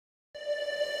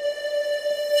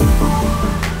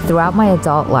Throughout my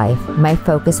adult life, my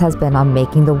focus has been on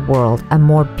making the world a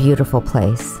more beautiful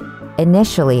place.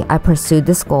 Initially, I pursued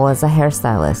this goal as a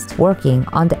hairstylist, working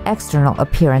on the external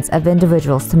appearance of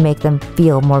individuals to make them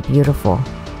feel more beautiful.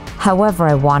 However,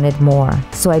 I wanted more,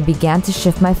 so I began to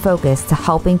shift my focus to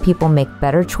helping people make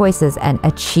better choices and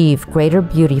achieve greater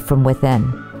beauty from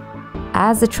within.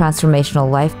 As a transformational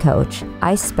life coach,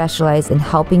 I specialize in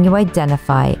helping you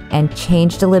identify and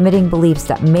change the limiting beliefs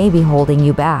that may be holding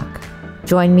you back.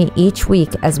 Join me each week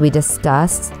as we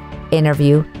discuss,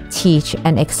 interview, teach,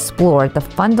 and explore the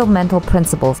fundamental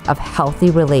principles of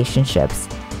healthy relationships.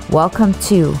 Welcome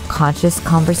to Conscious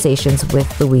Conversations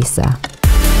with Louisa.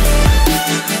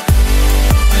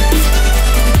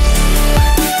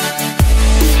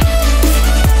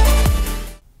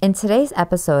 In today's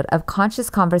episode of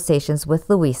Conscious Conversations with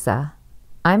Louisa,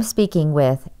 I'm speaking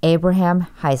with Abraham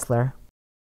Heisler.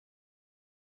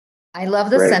 I love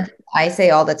the sentence I say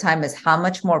all the time is, how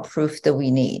much more proof do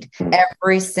we need?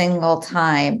 Every single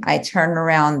time I turn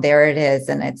around, there it is.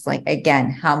 And it's like, again,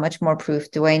 how much more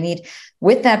proof do I need?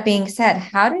 With that being said,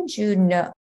 how did you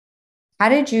know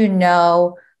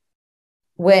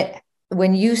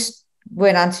when you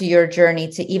went onto your journey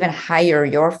to even hire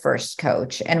your first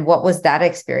coach? And what was that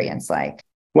experience like?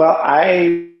 Well,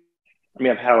 I've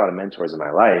had a lot of mentors in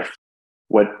my life.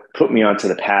 What put me onto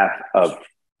the path of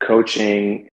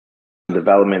coaching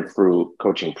development through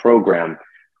coaching program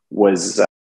was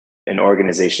an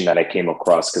organization that I came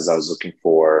across because I was looking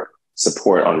for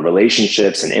support on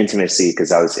relationships and intimacy,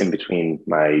 because I was in between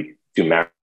my two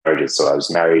marriages. So I was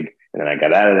married and then I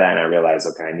got out of that and I realized,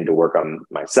 okay, I need to work on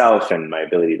myself and my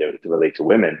ability to relate to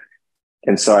women.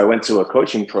 And so I went to a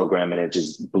coaching program and it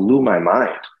just blew my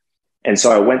mind. And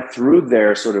so I went through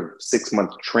their sort of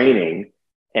 6-month training,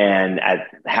 and at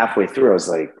halfway through, I was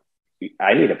like,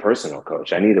 I need a personal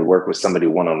coach. I need to work with somebody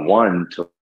one-on-one to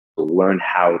learn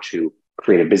how to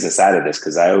create a business out of this,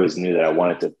 because I always knew that I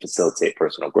wanted to facilitate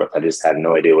personal growth. I just had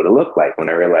no idea what it looked like. When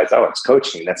I realized, oh, it's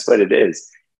coaching, that's what it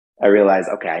is, I realized,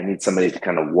 okay, I need somebody to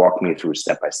kind of walk me through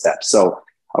step by step. So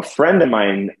a friend of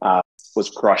mine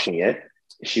was crushing it.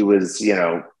 She was,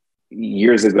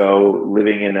 years ago,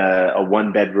 living in a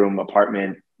 1-bedroom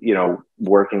apartment,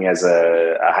 working as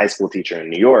a high school teacher in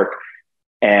New York.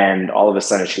 And all of a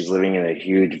sudden she's living in a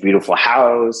huge, beautiful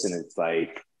house. And it's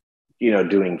like,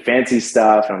 doing fancy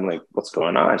stuff. And I'm like, what's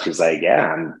going on? She's like, yeah,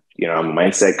 I'm a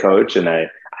mindset coach, and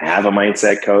I have a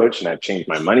mindset coach, and I've changed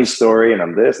my money story, and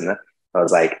I'm this and that. I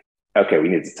was like, okay, we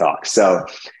need to talk. So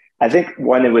I think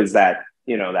one, it was that,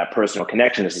 that personal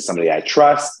connection. This is somebody I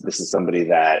trust. This is somebody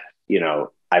that,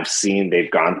 I've seen they've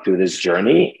gone through this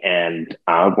journey, and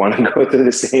I want to go through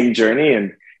the same journey.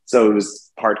 And so it was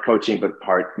part coaching, but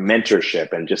part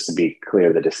mentorship. And just to be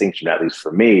clear, the distinction, at least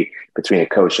for me, between a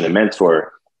coach and a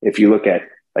mentor, if you look at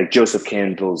like Joseph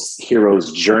Campbell's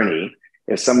hero's journey,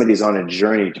 if somebody's on a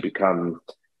journey to become,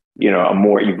 a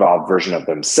more evolved version of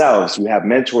themselves, you have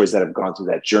mentors that have gone through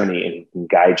that journey and can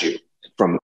guide you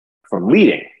from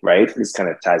leading, right? This kind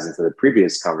of ties into the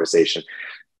previous conversation.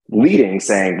 Leading,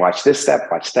 saying, watch this step,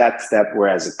 watch that step.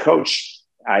 Whereas a coach,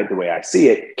 the way I see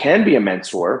it, can be a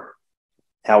mentor.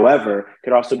 However,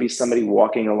 could also be somebody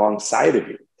walking alongside of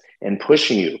you and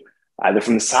pushing you either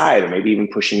from the side or maybe even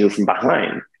pushing you from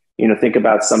behind. Think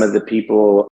about some of the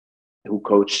people who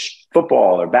coach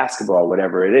football or basketball,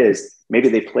 whatever it is. Maybe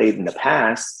they played in the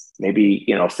past. Maybe,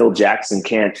 Phil Jackson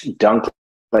can't dunk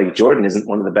like Jordan, isn't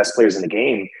one of the best players in the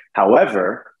game.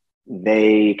 However,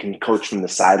 they can coach from the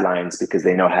sidelines because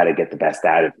they know how to get the best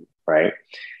out of you, right?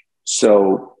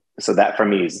 So that for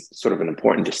me is sort of an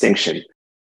important distinction.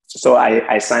 So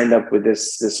I signed up with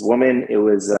this woman. It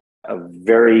was a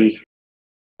very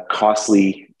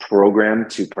costly program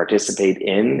to participate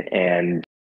in, and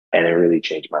it really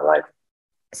changed my life.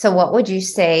 So what would you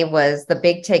say was the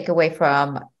big takeaway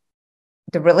from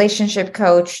the relationship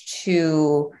coach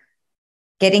to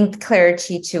getting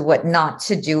clarity to what not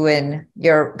to do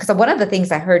because one of the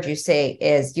things I heard you say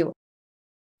is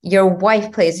your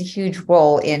wife plays a huge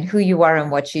role in who you are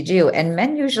and what you do. And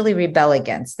men usually rebel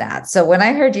against that. So when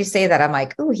I heard you say that, I'm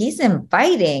like, oh, he's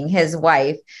inviting his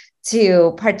wife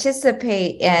to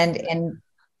participate. And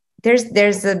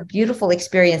there's a beautiful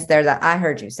experience there that I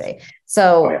heard you say.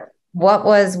 So What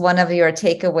was one of your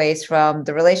takeaways from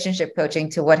the relationship coaching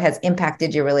to what has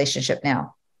impacted your relationship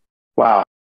now? Wow.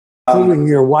 Including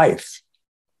your wife.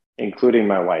 Including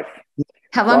my wife.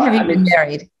 How long have you been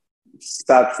married? It's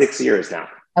about 6 years now.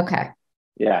 Okay.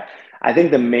 Yeah. I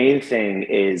think the main thing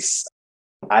is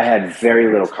I had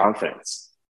very little confidence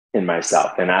in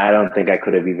myself. And I don't think I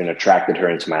could have even attracted her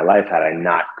into my life had I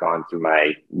not gone through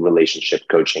my relationship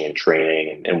coaching and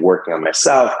training and working on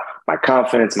myself, my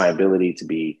confidence, my ability to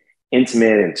be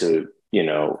intimate and to,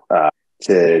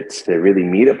 to really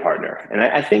meet a partner. And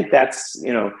I think that's,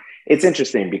 it's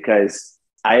interesting because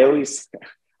I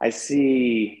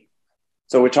see,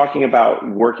 so we're talking about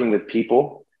working with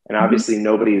people, and obviously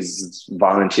nobody's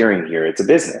volunteering here. It's a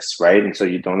business, right? And so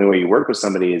the only way you work with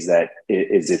somebody is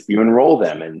if you enroll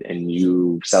them and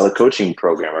you sell a coaching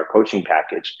program or a coaching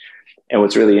package. And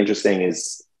what's really interesting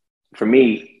is, for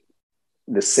me,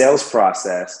 the sales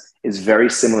process is very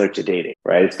similar to dating,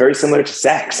 right? It's very similar to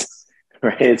sex,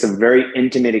 right? It's a very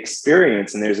intimate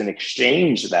experience, and there's an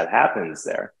exchange that happens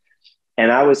there.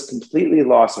 And I was completely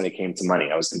lost when it came to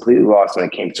money. I was completely lost when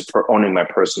it came to owning my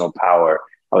personal power.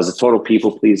 I was a total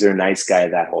people pleaser, nice guy,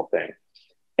 that whole thing.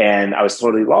 And I was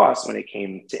totally lost when it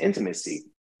came to intimacy.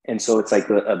 And so it's like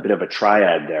a bit of a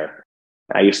triad there.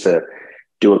 I used to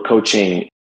do a coaching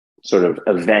sort of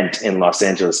event in Los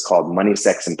Angeles called Money,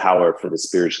 Sex, and Power for the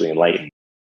Spiritually Enlightened,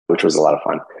 which was a lot of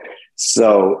fun.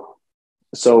 So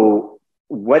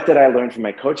what did I learn from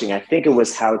my coaching? I think it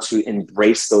was how to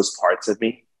embrace those parts of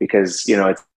me, because,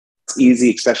 it's easy,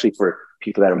 especially for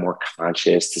people that are more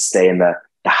conscious, to stay in the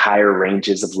higher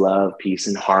ranges of love, peace,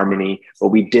 and harmony, but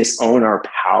we disown our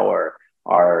power,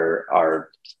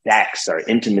 our sex, our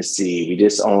intimacy. We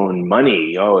disown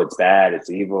money. Oh, it's bad,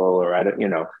 it's evil, or I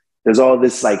don't, there's all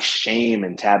this like shame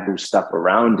and taboo stuff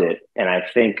around it. And I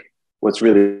think what's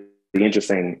really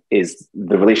interesting is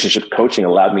the relationship coaching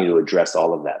allowed me to address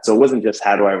all of that. So it wasn't just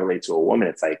how do I relate to a woman?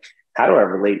 It's like, how do I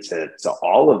relate to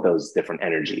all of those different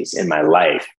energies in my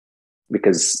life?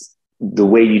 Because the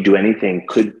way you do anything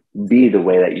could be the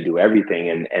way that you do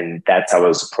everything. And that's how I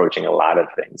was approaching a lot of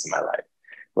things in my life,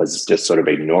 was just sort of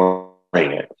ignoring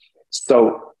it.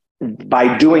 So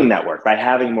by doing that work, by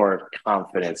having more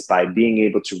confidence, by being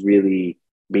able to really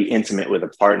be intimate with a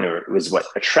partner, was what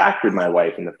attracted my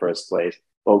wife in the first place.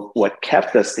 But what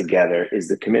kept us together is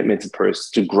the commitment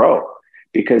to grow.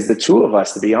 Because the two of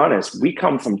us, to be honest, we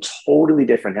come from totally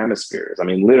different hemispheres. I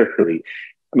mean, literally,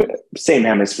 same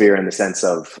hemisphere in the sense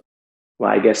of,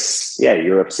 well, I guess, yeah,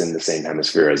 Europe's in the same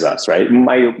hemisphere as us, right?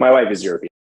 My wife is European.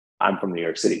 I'm from New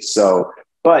York City. So,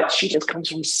 but she just comes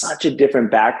from such a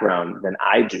different background than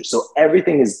I do. So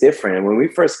everything is different. And when we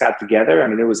first got together, I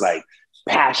mean, it was like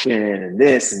passion and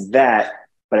this and that.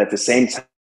 But at the same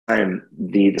time,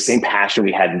 the same passion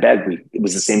we had in bed, it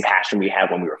was the same passion we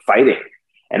had when we were fighting.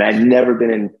 And I'd never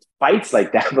been in fights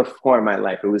like that before in my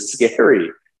life. It was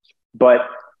scary. But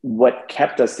what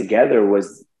kept us together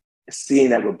was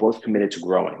seeing that we're both committed to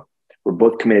growing. We're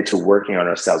both committed to working on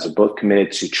ourselves. We're both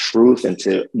committed to truth and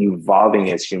to evolving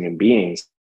as human beings.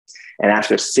 And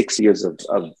after 6 years of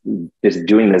just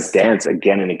doing this dance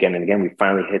again and again and again, we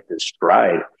finally hit this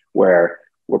stride where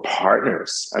we're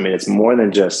partners. I mean, it's more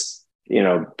than just,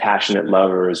 passionate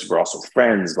lovers. We're also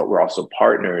friends, but we're also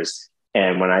partners.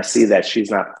 And when I see that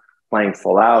she's not playing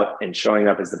full out and showing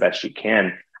up as the best she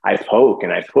can, I poke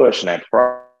and I push and I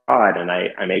prod and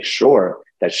I make sure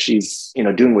that she's,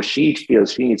 doing what she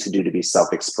feels she needs to do to be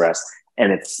self-expressed.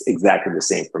 And it's exactly the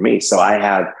same for me. So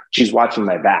she's watching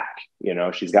my back,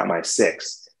 she's got my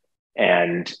six.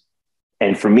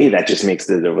 And for me, that just makes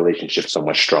the relationship so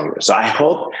much stronger. So I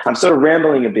hope, I'm sort of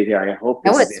rambling a bit here. I hope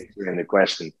this is answering the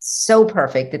question. So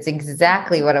perfect. It's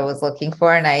exactly what I was looking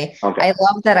for. And I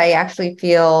love that. I actually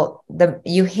feel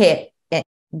you hit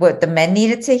what the men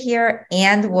needed to hear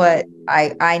and what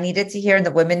I needed to hear and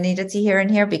the women needed to hear in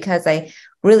here, because I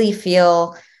really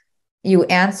feel you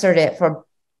answered it for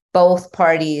both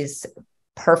parties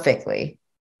perfectly.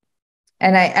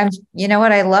 And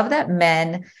I love that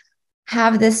men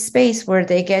have this space where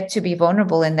they get to be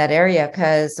vulnerable in that area,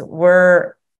 because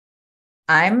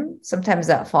I'm sometimes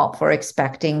at fault for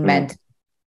expecting men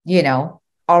to,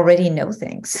 already know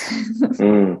things.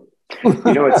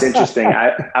 It's interesting.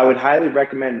 I would highly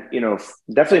recommend,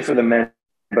 definitely for the men,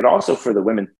 but also for the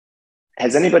women.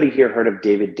 Has anybody here heard of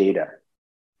David Data?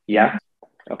 Yeah.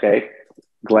 Okay.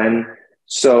 Glenn.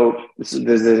 So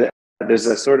there's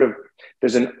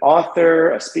an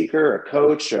author, a speaker, a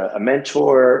coach, a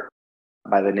mentor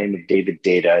by the name of David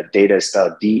Data. Data is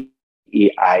spelled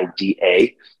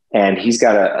DEIDA. And he's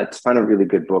got a ton of really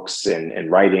good books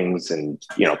and writings and,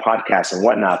 podcasts and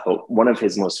whatnot. But one of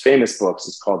his most famous books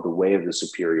is called The Way of the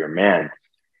Superior Man.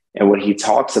 And what he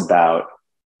talks about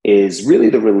is really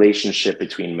the relationship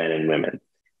between men and women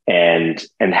and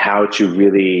how to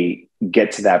really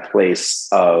get to that place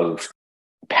of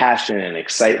passion and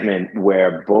excitement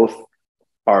where both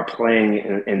are playing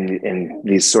in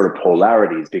these sort of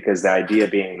polarities. Because the idea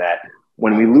being that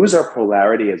when we lose our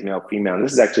polarity as male, female, and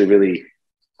this is actually really,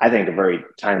 I think, a very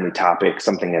timely topic,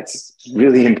 something that's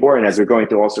really important as we're going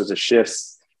through all sorts of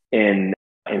shifts in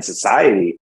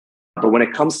society. But when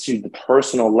it comes to the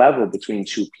personal level between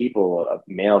two people, a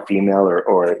male, female,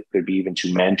 or it could be even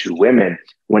two men, two women,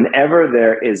 whenever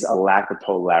there is a lack of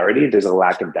polarity, there's a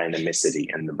lack of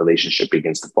dynamicity, and the relationship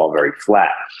begins to fall very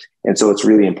flat. And so what's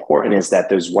really important is that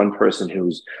there's one person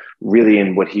who's really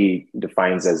in what he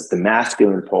defines as the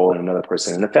masculine pole and another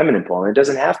person in the feminine pole. And it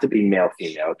doesn't have to be male,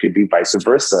 female. It could be vice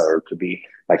versa, or it could be,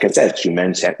 like I said, two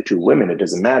men, two women. It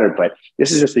doesn't matter. But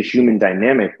this is just a human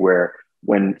dynamic where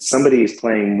when somebody is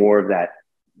playing more of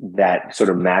that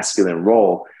sort of masculine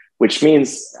role, which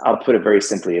means, I'll put it very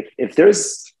simply, if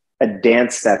there's a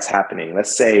dance that's happening,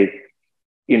 let's say,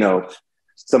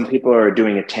 some people are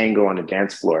doing a tango on a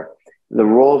dance floor. The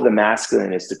role of the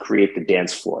masculine is to create the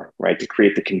dance floor, right? To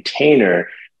create the container,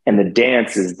 and the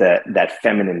dance is that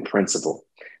feminine principle.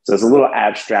 So it's a little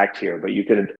abstract here, but you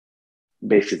could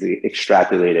basically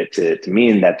extrapolate it to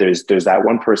mean that there's that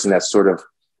one person that's sort of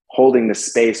holding the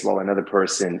space while another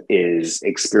person is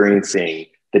experiencing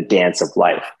the dance of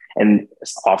life. And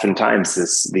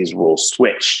oftentimes these roles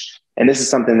switch. And this is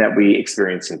something that we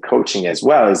experience in coaching as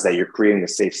well, is that you're creating a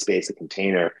safe space, a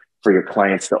container for your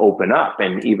clients to open up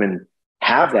and even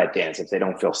have that dance. If they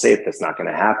don't feel safe, that's not going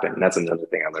to happen. And that's another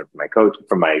thing I learned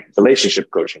from my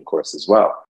relationship coaching course as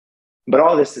well. But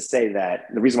all this to say that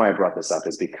the reason why I brought this up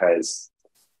is because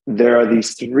there are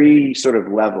these three sort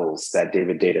of levels that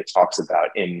David Data talks about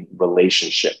in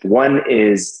relationship. One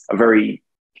is a very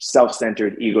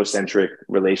self-centered, egocentric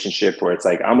relationship where it's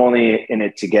like, I'm only in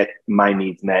it to get my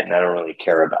needs met and I don't really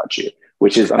care about you,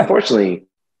 which is unfortunately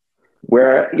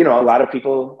where, a lot of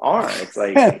people are. It's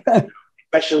like,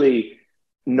 especially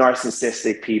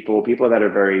narcissistic people that are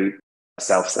very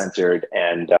self-centered.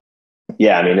 And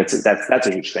that's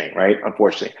a huge thing, right?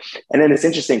 Unfortunately. And then it's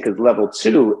interesting because level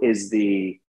two is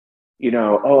the, I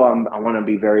want to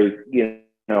be very,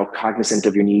 cognizant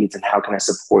of your needs and how can I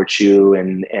support you?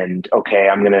 And okay,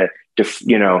 I'm going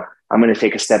to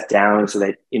take a step down so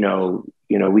that,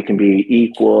 we can be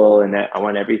equal, and that I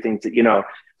want everything to,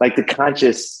 like the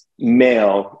conscious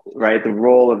male, right? The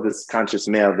role of this conscious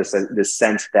male, this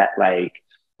sense that like,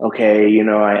 okay,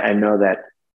 I know that,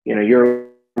 you're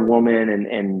a woman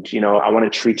and, I want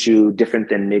to treat you different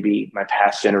than maybe my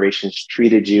past generations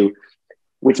treated you,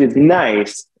 which is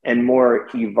nice and more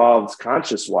evolved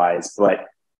conscious wise. But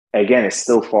again, it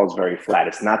still falls very flat.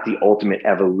 It's not the ultimate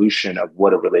evolution of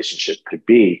what a relationship could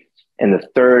be. And the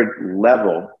third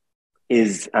level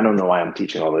is, I don't know why I'm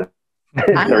teaching all this.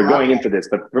 They're going into this,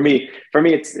 but for me,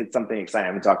 it's something exciting. I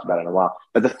haven't talked about it in a while.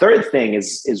 But the third thing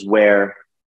is where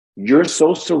you're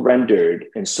so surrendered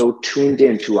and so tuned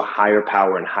into a higher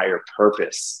power and higher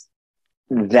purpose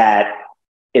that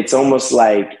it's almost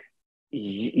like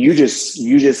you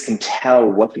just can tell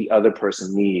what the other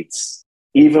person needs,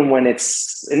 even when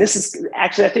it's, and this is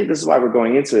actually, I think this is why we're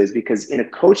going into it, is because in a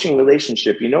coaching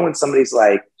relationship, when somebody's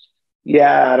like,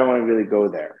 yeah, I don't want to really go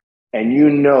there. And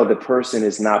the person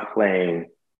is not playing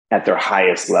at their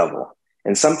highest level.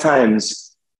 And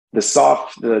sometimes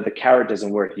the carrot doesn't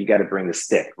work. You got to bring the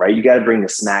stick, right? You got to bring the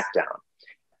smack down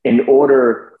in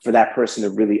order for that person to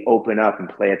really open up and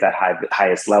play at that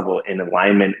highest level in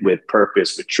alignment with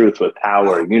purpose, with truth, with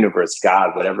power, universe,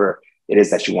 God, whatever it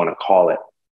is that you want to call it.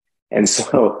 And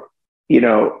so,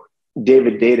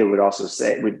 David Data would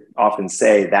often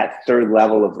say that third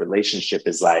level of relationship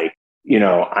is like,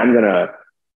 I'm going to,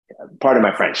 pardon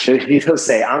my French, he'll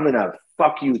say, I'm going to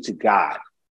fuck you to God,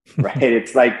 right?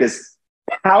 It's like this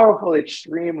powerful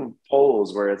extreme of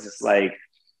poles where it's just like,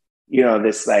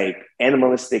 this like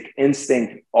animalistic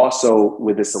instinct also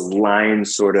with this aligned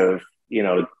sort of,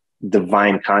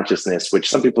 divine consciousness, which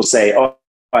some people say, oh,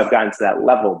 I've gotten to that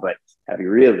level, but have you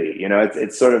really?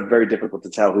 It's sort of very difficult to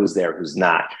tell who's there, who's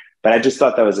not. But I just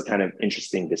thought that was a kind of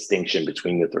interesting distinction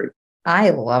between the three.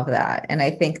 I love that. And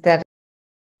I think that,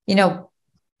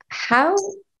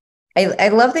 I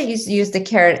love that you use the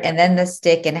carrot and then the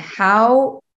stick, and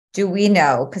how do we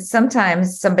know? Because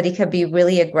sometimes somebody could be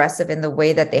really aggressive in the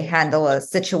way that they handle a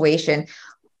situation.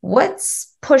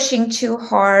 What's pushing too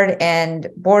hard and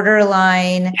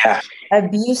borderline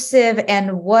abusive,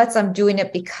 and what's I'm doing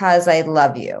it because I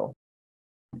love you?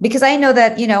 Because I know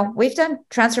that, we've done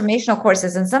transformational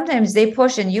courses and sometimes they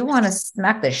push and you want to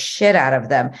smack the shit out of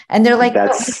them. And they're like, I'm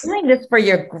doing this for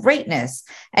your greatness.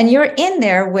 And you're in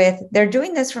there with, they're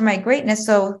doing this for my greatness.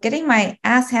 So getting my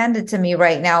ass handed to me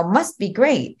right now must be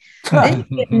great. Then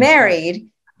you get married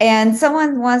and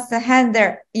someone wants to hand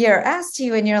your ass to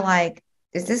you. And you're like,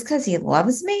 is this because he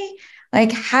loves me?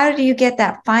 Like, how do you get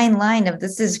that fine line of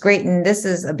this is great and this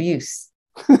is abuse?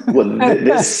 Well,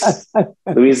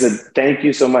 Louisa, thank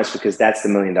you so much, because that's the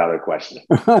 $1 million question.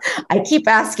 I keep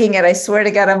asking it. I swear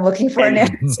to God, I'm looking for an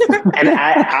answer. And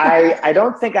I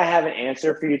don't think I have an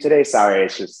answer for you today. Sorry,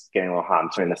 it's just getting a little hot. I'm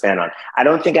turning the fan on. I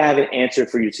don't think I have an answer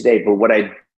for you today, but what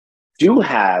I do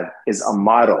have is a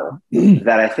model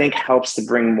that I think helps to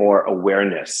bring more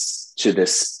awareness to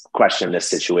this question, this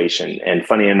situation. And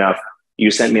funny enough, you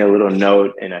sent me a little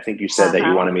note, and I think you said that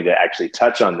you wanted me to actually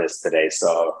touch on this today.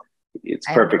 So it's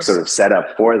perfect sort of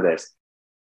setup for this.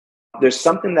 There's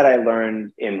something that I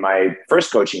learned in my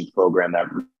first coaching program that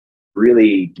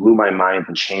really blew my mind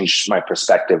and changed my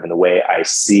perspective and the way I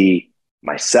see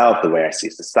myself, the way I see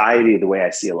society, the way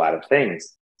I see a lot of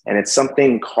things. And it's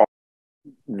something called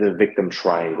the victim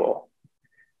triangle,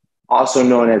 also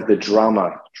known as the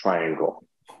drama triangle.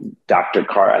 Dr.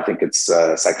 Carr, I think it's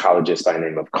a psychologist by the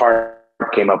name of Carr,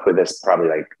 came up with this probably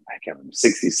like, I can't remember,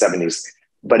 60s, 70s.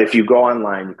 But if you go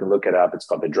online, you can look it up. It's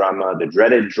called the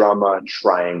dreaded drama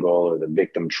triangle, or the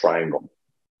victim triangle.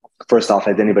 First off,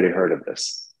 has anybody heard of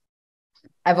this?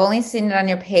 I've only seen it on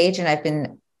your page, and I've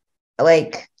been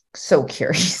like so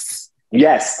curious.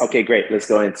 Yes. Okay, great. Let's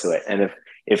go into it. And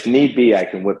if need be, I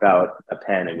can whip out a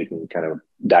pen and we can kind of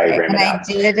diagram it out.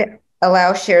 I did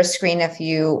allow share screen if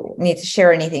you need to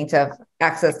share anything to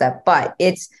access that, but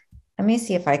let me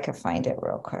see if I can find it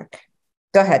real quick.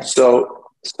 Go ahead. So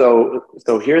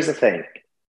here's the thing.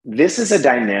 This is a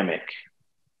dynamic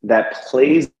that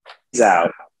plays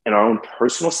out in our own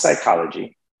personal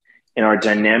psychology, in our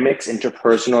dynamics,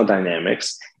 interpersonal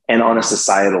dynamics, and on a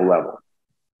societal level.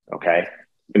 Okay.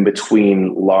 In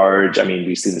between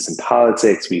we see this in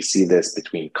politics, we see this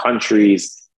between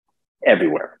countries,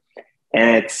 everywhere.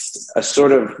 And it's a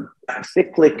sort of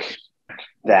cyclic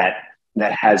that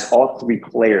has all three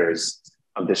players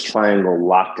of this triangle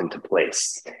locked into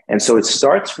place. And so it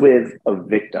starts with a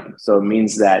victim. So it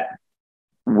means that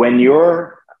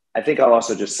I think I'll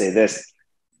also just say this,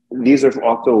 these are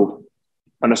also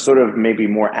on a sort of maybe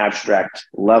more abstract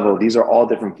level, these are all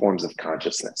different forms of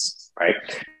consciousness, right?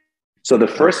 So the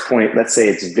first point, let's say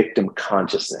it's victim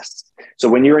consciousness. So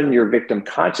when you're in your victim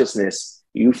consciousness,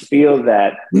 you feel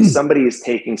that somebody is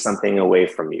taking something away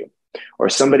from you, or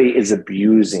somebody is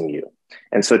abusing you.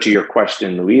 And so to your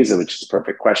question, Louisa, which is a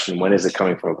perfect question, when is it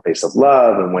coming from a place of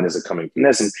love, and when is it coming from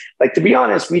this? And like, to be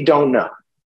honest, we don't know.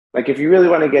 Like, if you really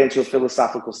want to get into a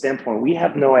philosophical standpoint, we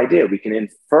have no idea. We can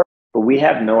infer, but we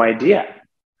have no idea.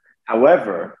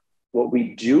 However, what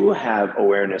we do have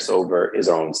awareness over is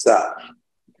our own self.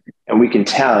 And we can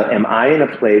tell, am I in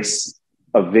a place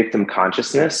of victim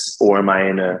consciousness, or am I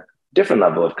in a different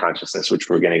level of consciousness, which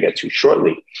we're going to get to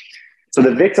shortly? So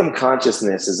the victim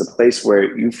consciousness is a place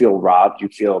where you feel robbed, you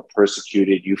feel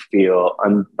persecuted, you feel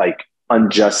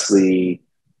unjustly,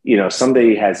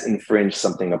 somebody has infringed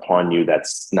something upon you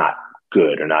that's not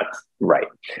good or not right.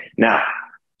 Now,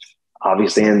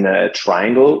 obviously in the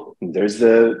triangle, there's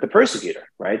the persecutor,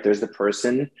 right? There's the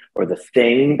person or the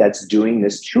thing that's doing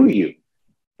this to you.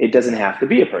 It doesn't have to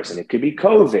be a person. It could be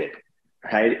COVID,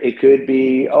 right? It could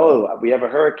be, we have a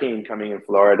hurricane coming in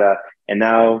Florida, and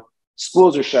now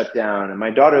schools are shut down, and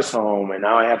my daughter's home, and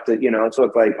now I have to, so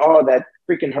it's like, that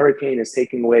freaking hurricane is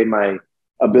taking away my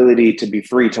ability to be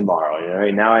free tomorrow,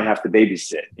 right? Now I have to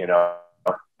babysit,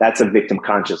 That's a victim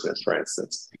consciousness, for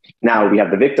instance. Now we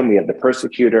have the victim, we have the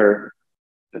persecutor.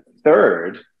 The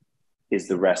third is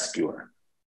the rescuer.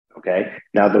 Okay.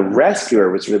 Now the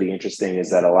rescuer, what's really interesting is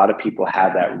that a lot of people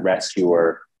have that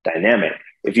rescuer dynamic.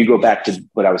 If you go back to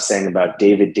what I was saying about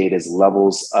David Data's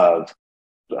levels of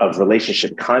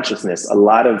relationship consciousness, a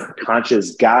lot of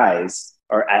conscious guys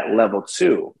are at level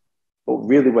 2, but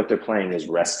really what they're playing is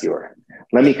rescuer.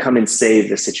 Let me come and save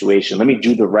the situation. Let me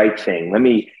do the right thing. Let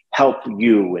me help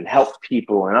you and help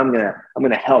people. And I'm going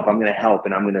to help,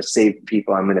 and I'm going to save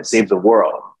people. I'm going to save the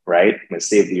world, right? I'm going to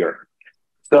save the earth.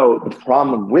 So the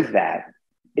problem with that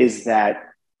is that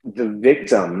the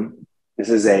victim, this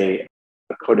is a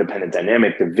codependent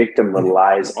dynamic, the victim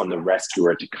relies on the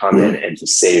rescuer to come in and to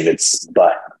save its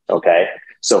butt, okay?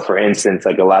 So for instance,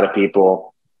 like a lot of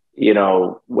people,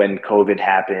 when COVID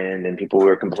happened and people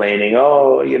were complaining,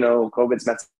 COVID's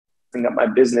messing up my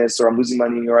business, or I'm losing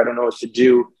money, or I don't know what to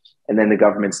do. And then the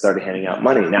government started handing out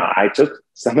money. Now, I took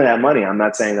some of that money. I'm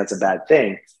not saying that's a bad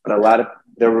thing, but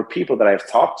there were people that I've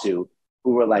talked to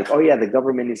who were like, the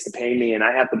government needs to pay me and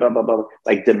I have to blah, blah, blah,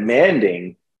 like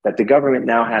demanding that the government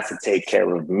now has to take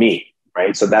care of me,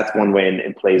 right? So that's one way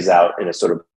it plays out in a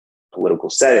sort of political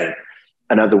setting.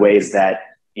 Another way is that,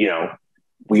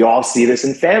 we all see this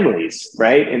in families,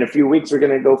 right? In a few weeks, we're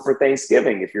going to go for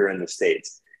Thanksgiving if you're in the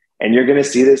States. And you're going to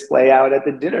see this play out at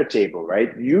the dinner table,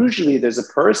 right? Usually there's a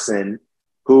person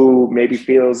who maybe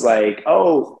feels like,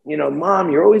 oh, you know,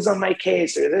 mom, you're always on my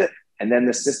case, and then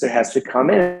the sister has to come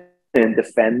in and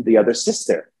defend the other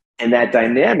sister. And that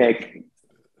dynamic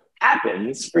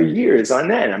happens for years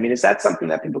on end. I mean, is that something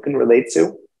that people can relate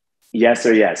to? Yes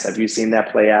or yes? Have you seen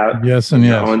that play out? Yes and in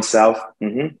yes. Your own self?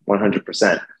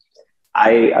 100%.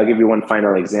 I'll give you one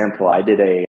final example. I did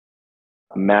a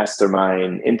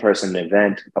mastermind in-person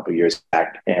event a couple of years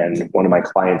back, and one of my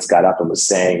clients got up and was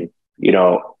saying, you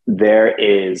know, there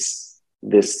is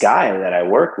this guy that I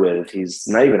work with. He's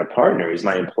not even a partner. He's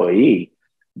my employee,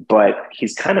 but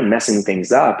he's kind of messing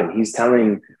things up, and he's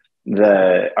telling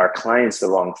our clients the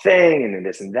wrong thing and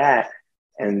this and that.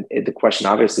 And the question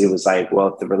obviously was like,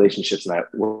 well, if the relationship's not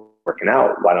working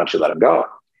out, why don't you let him go?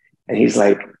 And he's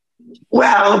like,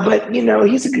 well, but you know,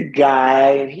 he's a good guy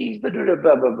and he's blah, blah,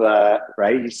 blah, blah, blah,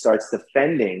 right? He starts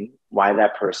defending why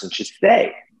that person should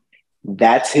stay.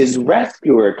 That's his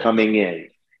rescuer coming in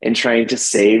and trying to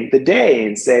save the day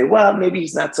and say, well, maybe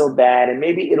he's not so bad and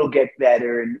maybe it'll get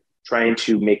better, and trying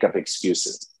to make up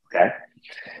excuses, okay?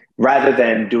 Rather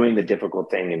than doing the difficult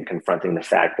thing and confronting the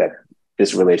fact that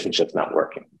this relationship's not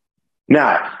working.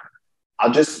 Now,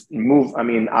 I'll just move. I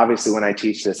mean, obviously, when I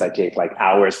teach this, I take like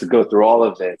hours to go through all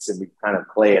of this and we kind of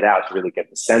play it out to really get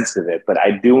the sense of it. But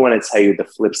I do want to tell you the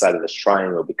flip side of this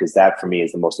triangle, because that for me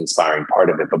is the most inspiring part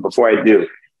of it. But before I do,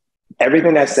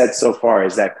 everything I've said so far,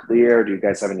 is that clear? Do you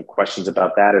guys have any questions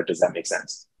about that, or does that make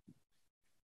sense?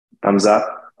 Thumbs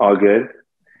up. All good?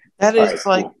 That All is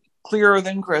right, cool. Clearer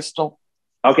than crystal.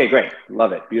 Okay, great.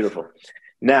 Love it. Beautiful.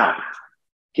 Now,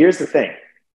 here's the thing.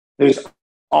 There's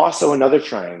also another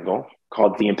triangle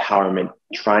called the empowerment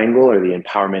triangle, or the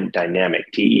empowerment dynamic,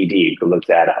 TED. You can look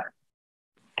that up.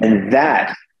 And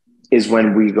that is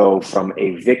when we go from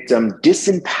a victim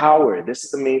disempowered. This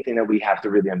is the main thing that we have to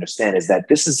really understand, is that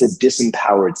this is a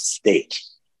disempowered state.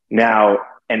 Now,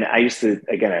 and I was a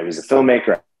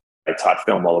filmmaker. I taught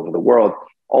film all over the world.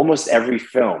 Almost every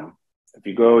film, if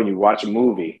you go and you watch a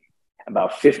movie,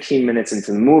 about 15 minutes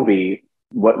into the movie,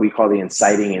 what we call the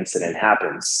inciting incident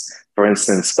happens. For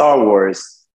instance, Star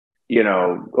Wars, you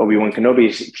know, Obi-Wan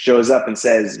Kenobi shows up and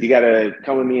says, you got to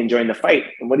come with me and join the fight.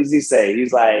 And what does he say?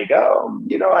 He's like, oh,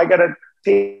 you know, I got to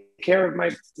take care of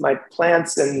my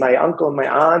plants, and my uncle and my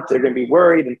aunt, they're going to be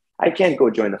worried, and I can't go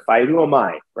join the fight. Who am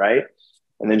I? Right?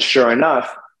 And then sure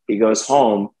enough, he goes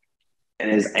home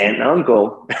and his aunt and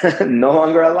uncle no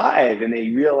longer alive. And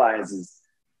he realizes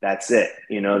that's it.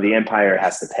 You know, the empire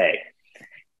has to pay.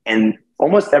 And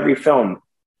almost every film,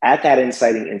 at that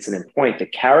inciting incident point, the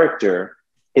character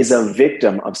is a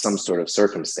victim of some sort of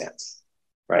circumstance,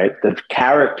 right? The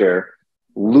character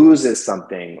loses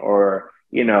something, or,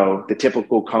 you know, the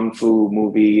typical Kung Fu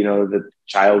movie, you know, the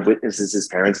child witnesses his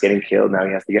parents getting killed. Now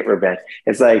he has to get revenge.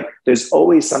 It's like, there's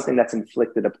always something that's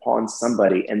inflicted upon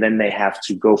somebody, and then they have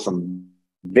to go from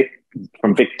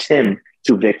victim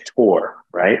to victor,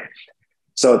 right?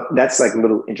 So that's like a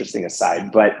little interesting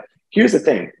aside. But here's the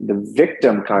thing, the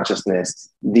victim consciousness,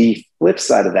 the flip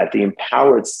side of that, the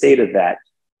empowered state of that,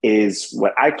 is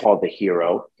what I call the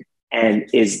hero, and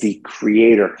is the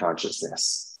creator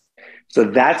consciousness. So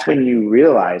that's when you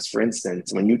realize, for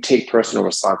instance, when you take personal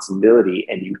responsibility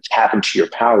and you tap into your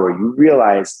power, you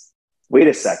realize, wait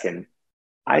a second,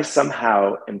 I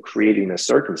somehow am creating a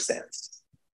circumstance.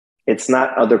 It's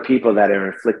not other people that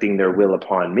are inflicting their will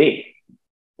upon me,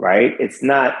 right? It's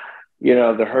not, you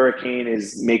know, the hurricane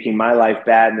is making my life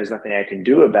bad and there's nothing I can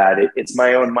do about it. It's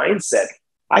my own mindset.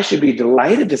 I should be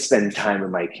delighted to spend time with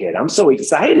my kid. I'm so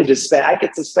excited I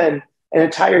get to spend an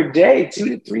entire day, 2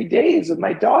 to 3 days with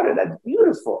my daughter. That's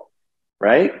beautiful,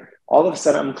 right? All of a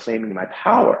sudden, I'm claiming my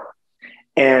power.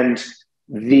 And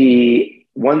the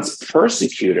once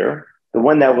persecutor, the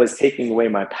one that was taking away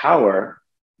my power,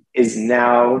 is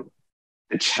now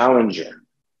the challenger,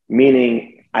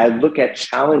 meaning I look at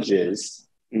challenges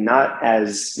not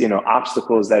as, you know,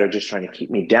 obstacles that are just trying to keep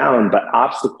me down, but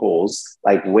obstacles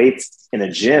like weights in a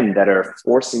gym that are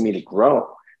forcing me to grow,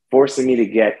 forcing me to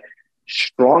get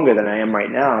stronger than I am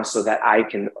right now, so that I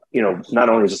can, you know, not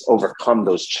only just overcome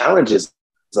those challenges,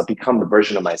 but become the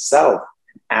version of myself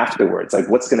afterwards. Like,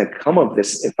 what's going to come of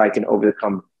this if I can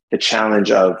overcome the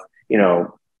challenge of, you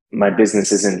know, my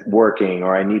business isn't working,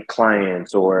 or I need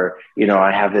clients, or, you know,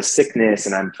 I have this sickness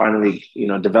and I'm finally, you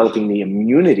know, developing the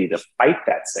immunity to fight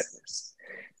that sickness.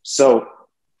 So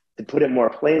to put it more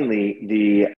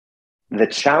plainly, the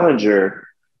challenger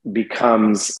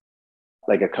becomes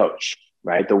like a coach,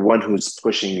 right? The one who's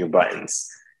pushing your buttons,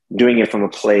 doing it from a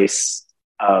place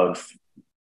of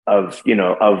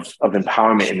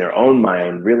empowerment in their own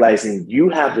mind, realizing you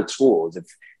have the tools.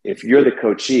 If you're the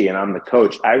coachee and I'm the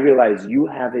coach, I realize you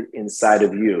have it inside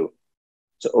of you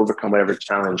to overcome whatever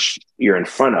challenge you're in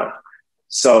front of.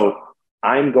 So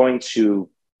I'm not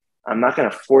going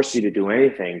to force you to do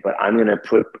anything, but I'm going to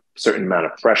put a certain amount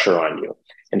of pressure on you.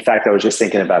 In fact, I was just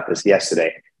thinking about this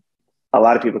yesterday. A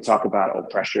lot of people talk about, oh,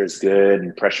 pressure is good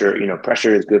and pressure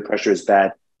is good, pressure is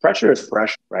bad. Pressure is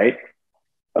pressure, right?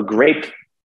 A grape,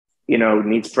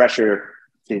 needs pressure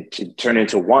to turn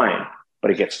into wine,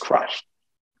 but it gets crushed,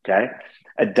 okay?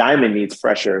 A diamond needs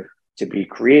pressure to be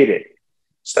created.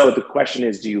 So the question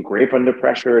is, do you grape under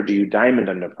pressure or do you diamond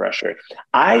under pressure?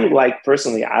 I like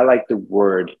the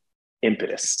word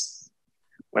impetus.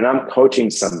 When I'm coaching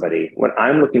somebody, what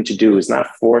I'm looking to do is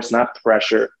not force, not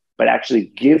pressure, but actually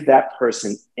give that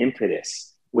person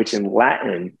impetus, which in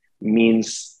Latin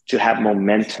means to have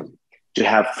momentum, to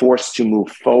have force to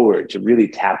move forward, to really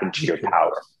tap into your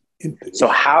power. So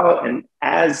how, and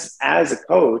as a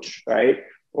coach, right?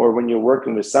 Or when you're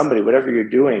working with somebody, whatever you're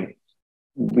doing,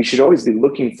 we should always be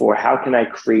looking for how can I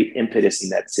create impetus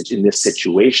in this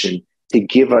situation to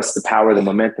give us the power, the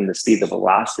momentum, the speed, the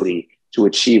velocity to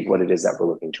achieve what it is that we're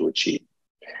looking to achieve.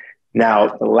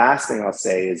 Now, the last thing I'll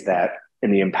say is that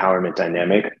in the empowerment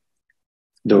dynamic,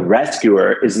 the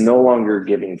rescuer is no longer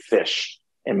giving fish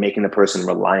and making the person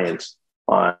reliant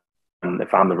on,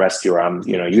 if I'm the rescuer,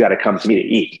 you got to come to me to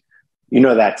eat.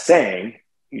 That saying,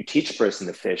 you teach a person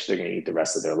to fish, they're going to eat the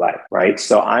rest of their life, right?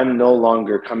 So I'm no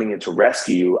longer coming in to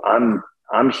rescue you.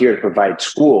 I'm here to provide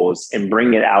tools and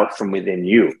bring it out from within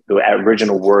you. The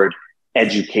original word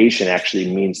education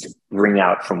actually means to bring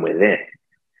out from within.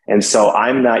 And so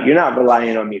you're not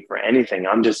relying on me for anything.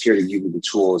 I'm just here to give you the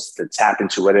tools to tap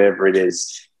into whatever it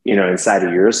is, inside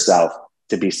of yourself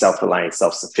to be self-reliant,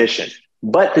 self-sufficient.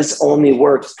 But this only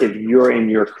works if you're in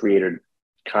your creator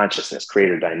consciousness,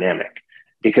 creator dynamic.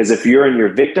 Because if you're in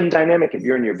your victim dynamic, if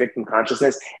you're in your victim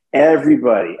consciousness,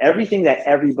 everything that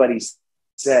everybody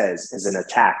says is an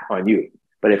attack on you.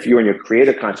 But if you're in your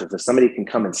creator consciousness, somebody can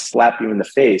come and slap you in the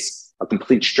face, a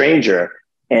complete stranger.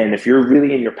 And if you're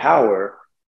really in your power,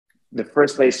 the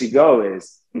first place you go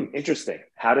is, interesting.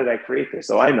 How did I create this?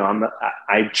 Oh, I know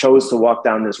I chose to walk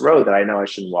down this road that I know I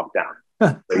shouldn't walk down.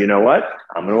 So you know what?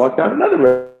 I'm going to walk down another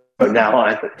road from now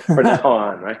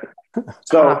on, right?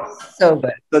 So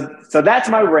good. So that's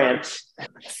my rant.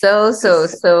 So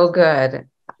good.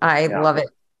 I love it.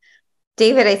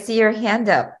 David, I see your hand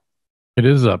up. It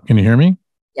is up. Can you hear me?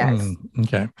 Yes.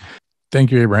 Okay.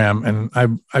 Thank you, Abraham.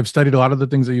 And I've studied a lot of the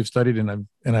things that you've studied, and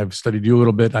I've studied you a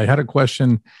little bit. I had a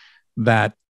question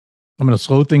that I'm going to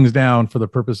slow things down for the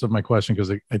purpose of my question, because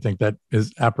I think that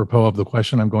is apropos of the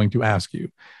question I'm going to ask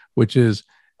you, which is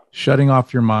shutting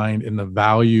off your mind and the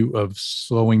value of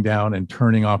slowing down and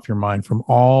turning off your mind from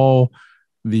all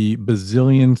the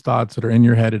bazillion thoughts that are in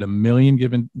your head at a million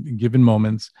given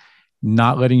moments,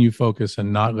 not letting you focus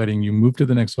and not letting you move to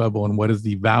the next level. And what is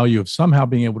the value of somehow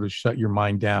being able to shut your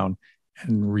mind down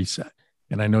and reset?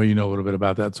 And I know you know a little bit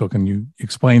about that. So can you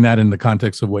explain that in the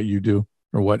context of what you do,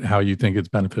 or how you think it's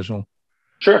beneficial?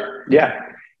 Sure. Yeah.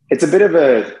 It's a bit of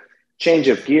a change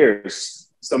of gears.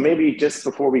 So maybe just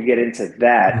before we get into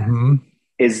that,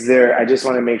 I just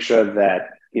want to make sure that,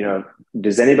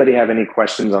 does anybody have any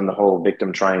questions on the whole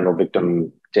victim triangle,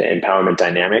 victim to empowerment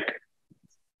dynamic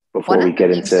before we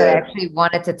get into? What I actually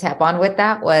wanted to tap on with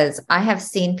that was, I have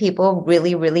seen people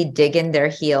really, really dig in their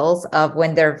heels of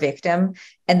when they're victim,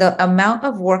 and the amount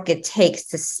of work it takes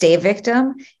to stay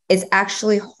victim is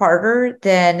actually harder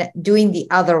than doing the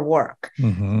other work.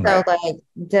 So like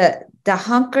the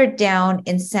hunkered down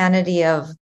insanity of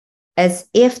as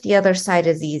if the other side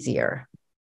is easier,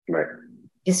 right,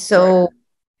 is so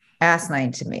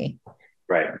asinine to me.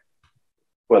 Right.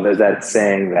 Well, there's that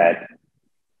saying that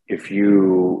if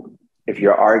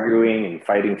you're arguing and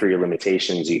fighting for your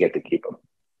limitations, you get to keep them.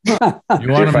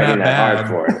 You're fighting that hard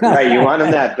for it, right? You want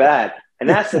them that bad, and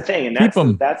that's the thing, and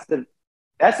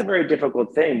that's a very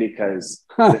difficult thing, because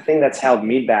the thing that's held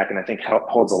me back, and I think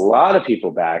holds a lot of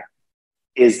people back,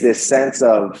 is this sense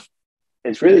of,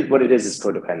 it's really what it is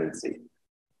codependency,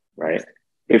 right?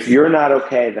 If you're not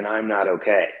okay, then I'm not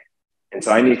okay. And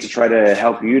so I need to try to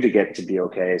help you to get to be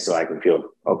okay so I can feel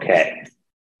okay.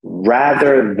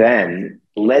 Rather than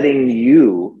letting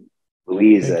you,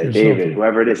 Louisa, David,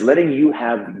 whoever it is, letting you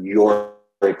have your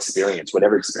experience,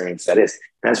 whatever experience that is.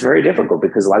 And that's very difficult,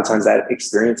 because a lot of times that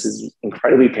experience is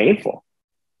incredibly painful.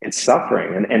 It's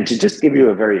suffering. And to just give you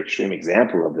a very extreme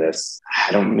example of this,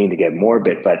 I don't mean to get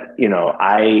morbid, but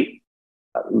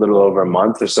a little over a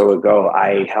month or so ago,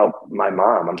 I helped my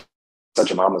mom. I'm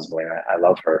such a mama's boy. I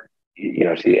love her,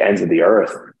 to the ends of the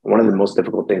earth. One of the most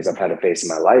difficult things I've had to face in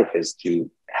my life is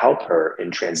to help her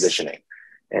in transitioning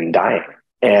and dying.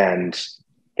 And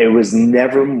it was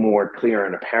never more clear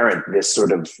and apparent, this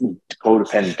sort of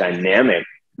codependent dynamic,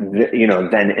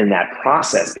 than in that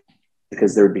process,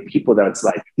 because there would be people that it's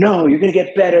like, no, you're going to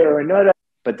get better, or no, no.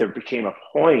 But there became a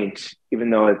point, even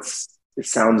though it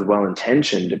sounds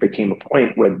well-intentioned, it became a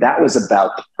point where that was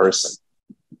about the person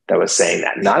that was saying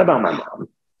that, not about my mom,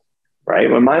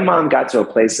 right? When my mom got to a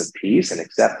place of peace and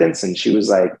acceptance, and she was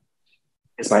like,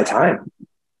 it's my time, I'm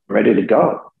ready to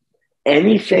go.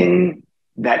 Anything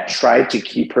that tried to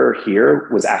keep her here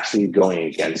was actually going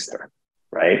against her,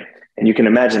 right? And you can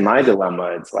imagine my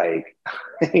dilemma. It's like,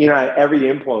 every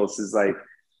impulse is like,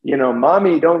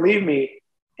 mommy, don't leave me.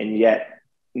 And yet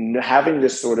having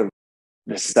this sort of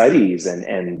the studies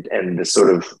and the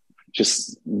sort of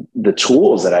just the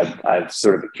tools that I've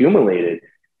sort of accumulated,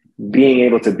 being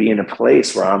able to be in a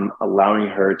place where I'm allowing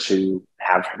her to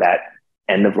have that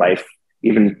end of life,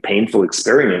 even painful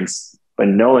experience, but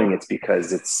knowing it's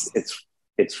because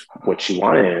it's what she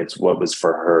wanted, and it's what was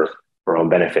for her own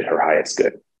benefit, her highest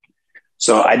good.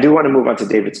 So I do want to move on to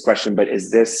David's question, but is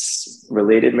this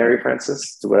related, Mary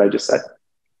Frances, to what I just said?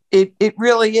 It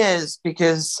really is,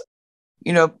 because,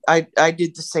 I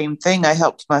did the same thing. I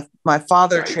helped my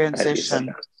father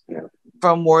transition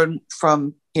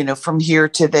from here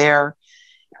to there.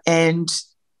 And,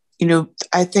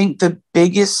 I think the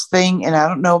biggest thing, and I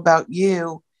don't know about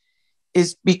you,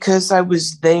 is because I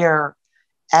was there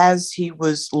as he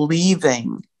was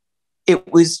leaving,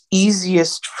 it was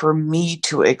easiest for me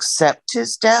to accept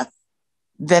his death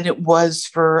than it was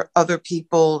for other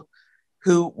people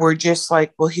who were just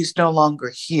like, well, he's no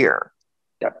longer here.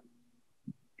 Yep.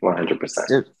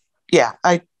 100%. Yeah,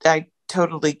 I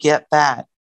totally get that.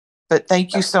 But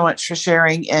thank you so much for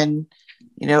sharing, and,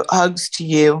 hugs to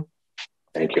you.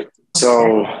 Thank you.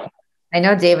 So I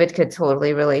know David could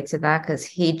totally relate to that, because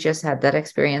he just had that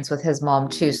experience with his mom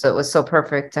too. So it was so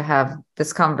perfect to have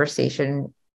this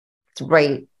conversation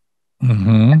right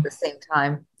at the same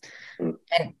time.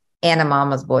 And a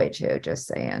mama's boy too, just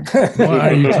saying. Why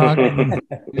are you talking?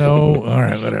 No, all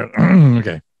right, whatever.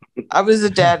 Okay. I was a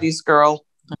daddy's girl.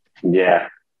 Yeah,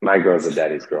 my girl's a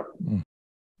daddy's girl.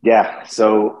 Yeah,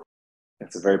 so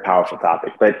it's a very powerful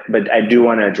topic, but I do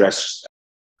want to address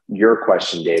your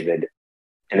question, David,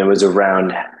 and it was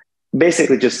around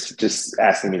basically just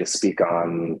asking me to speak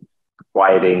on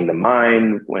quieting the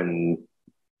mind when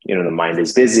the mind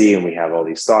is busy and we have all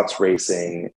these thoughts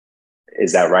racing.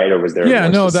 Is that right? Or was there? Yeah,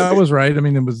 no, that was right. I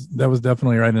mean, that was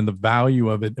definitely right. And the value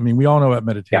of it. I mean, we all know about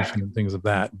meditation and things of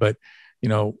that, but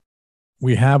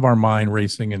we have our mind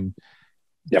racing and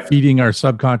feeding our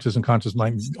subconscious and conscious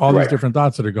mind, all these different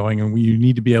thoughts that are going, and you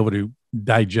need to be able to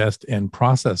digest and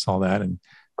process all that. And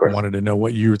I wanted to know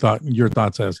what your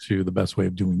thoughts as to the best way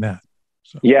of doing that.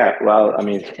 So. Yeah, well, I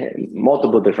mean,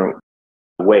 multiple different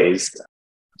ways.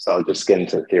 So I'll just get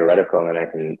into theoretical, and then I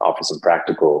can offer some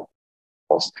practical.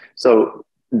 So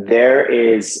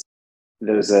there's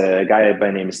a guy by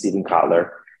the name of Stephen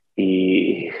Kotler.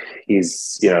 He's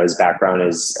his background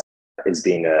is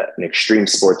being an extreme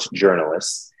sports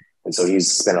journalist, and so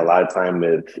he's spent a lot of time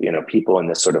with people in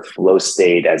this sort of flow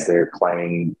state as they're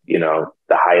climbing the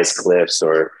highest cliffs,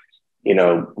 or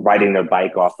riding their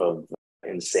bike off of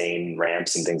insane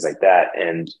ramps and things like that.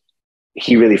 And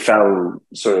he really fell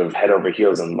sort of head over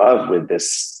heels in love with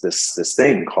this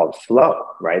thing called flow,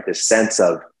 right? This sense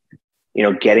of,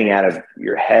 getting out of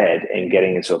your head and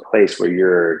getting into a place where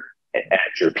you're at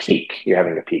your peak. You're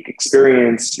having a peak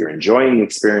experience, you're enjoying the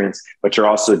experience, but you're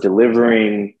also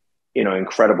delivering,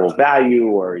 incredible value,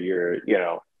 or you're,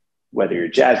 whether you're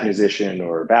a jazz musician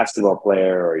or a basketball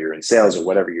player, or you're in sales or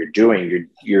whatever you're doing,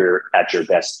 you're at your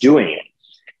best doing it.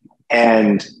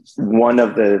 And one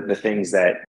of the things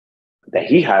that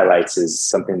he highlights is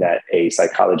something that a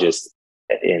psychologist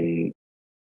at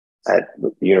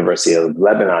the University of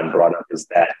Lebanon brought up, is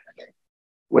that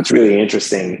what's really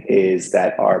interesting is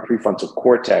that our prefrontal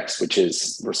cortex, which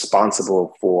is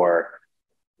responsible for,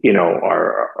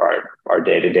 our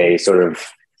day-to-day sort of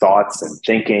thoughts and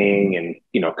thinking and,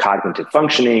 cognitive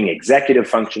functioning, executive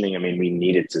functioning. I mean, we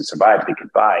need it to survive, to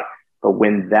get by. But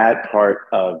when that part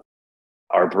of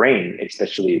our brain,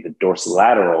 especially the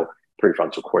dorsolateral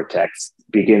prefrontal cortex,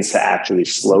 begins to actually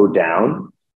slow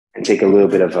down and take a little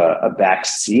bit of a back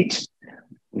seat,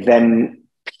 then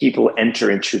people enter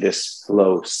into this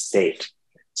flow state.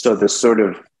 So the sort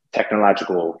of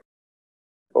technological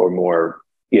or more,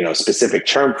 specific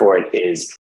term for it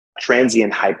is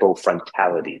transient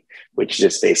hypofrontality, which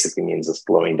just basically means a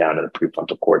slowing down of the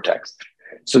prefrontal cortex.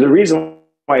 So the reason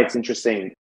why it's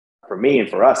interesting for me and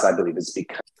for us, I believe, is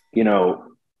because,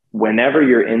 whenever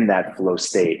you're in that flow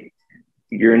state,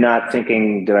 you're not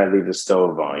thinking, did I leave the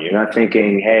stove on? You're not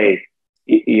thinking, hey,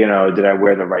 did I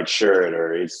wear the right shirt,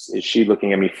 or is she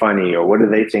looking at me funny, or what are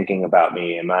they thinking about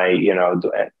me? Am I,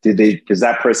 does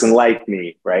that person like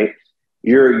me? Right.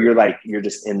 You're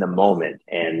just in the moment,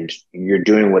 and you're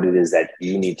doing what it is that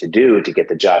you need to do to get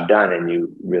the job done, and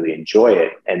you really enjoy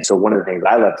it. And so one of the things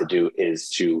I love to do is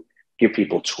to give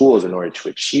people tools in order to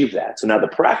achieve that. So now the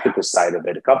practical side of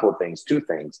it, a couple of things, two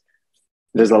things.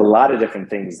 There's a lot of different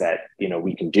things that,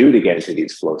 we can do to get into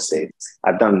these flow states.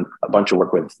 I've done a bunch of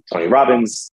work with Tony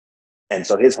Robbins. And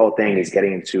so his whole thing is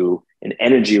getting into an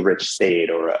energy rich state,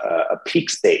 or a peak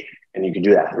state. And you can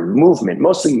do that through movement,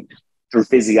 mostly through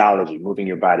physiology, moving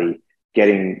your body,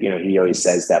 getting, he always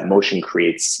says that motion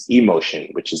creates emotion,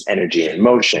 which is energy in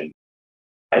motion.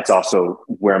 It's also,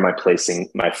 where am I placing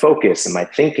my focus and my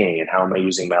thinking, and how am I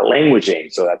using my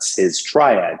languaging? So that's his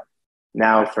triad.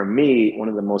 Now, for me, one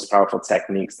of the most powerful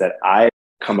techniques that I've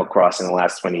come across in the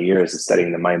last 20 years of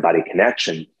studying the mind-body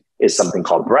connection is something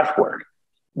called breath work,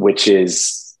 which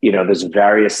is,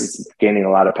 it's gaining a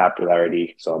lot of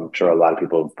popularity. So I'm sure a lot of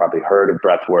people have probably heard of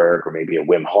breath work, or maybe a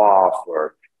Wim Hof,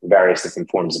 or various different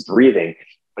forms of breathing.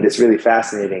 But it's really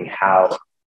fascinating how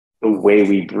the way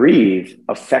we breathe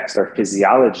affects our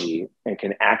physiology and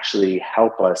can actually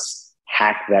help us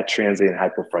hack that transient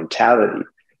hypofrontality.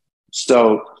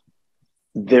 So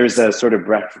there's a sort of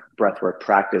breathwork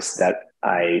practice that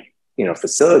I,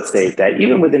 facilitate, that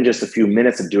even within just a few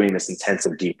minutes of doing this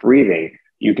intensive deep breathing,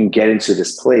 you can get into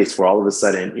this place where all of a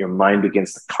sudden your mind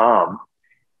begins to calm,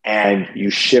 and you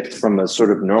shift from a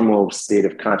sort of normal state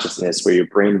of consciousness where your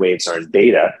brain waves are in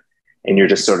beta, and you're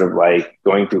just sort of like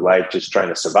going through life just trying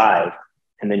to survive.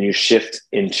 And then you shift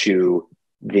into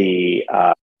the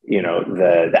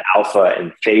alpha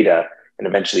and theta, and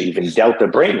eventually even delta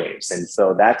brainwaves. And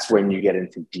so that's when you get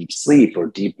into deep sleep, or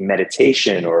deep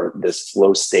meditation, or this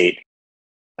flow state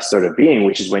sort of being,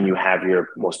 which is when you have your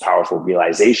most powerful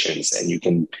realizations, and you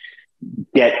can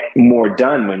get more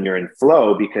done when you're in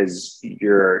flow, because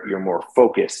you're more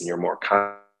focused and you're more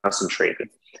concentrated.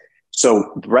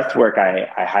 So breath work, I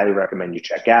highly recommend you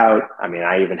check out. I mean,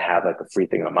 I even have like a free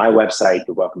thing on my website.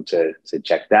 You're welcome to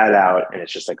check that out. And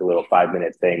it's just like a little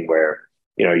 5-minute thing where,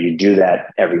 you do that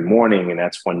every morning. And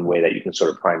that's one way that you can sort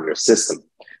of prime your system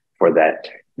for that.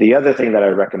 The other thing that I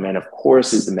recommend, of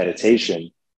course, is the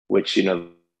meditation, which, a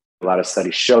lot of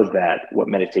studies showed that what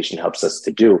meditation helps us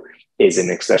to do is, and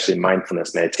especially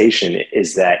mindfulness meditation,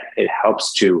 is that it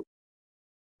helps to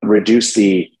reduce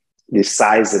the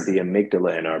size of the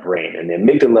amygdala in our brain. And the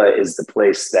amygdala is the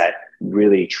place that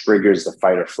really triggers the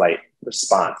fight or flight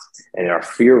response and our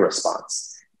fear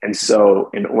response. And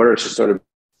so in order to sort of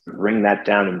bring that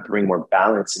down and bring more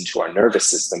balance into our nervous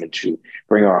system, and to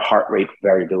bring our heart rate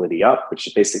variability up, which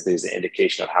basically is an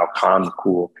indication of how calm,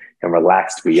 cool, and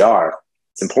relaxed we are,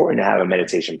 it's important to have a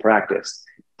meditation practice.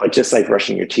 But just like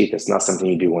brushing your teeth, it's not something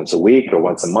you do once a week or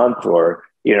once a month, or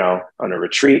on a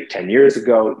retreat 10 years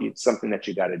ago. It's something that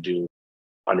you got to do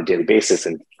on a daily basis.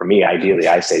 And for me, ideally,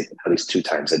 I say at least 2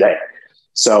 times a day.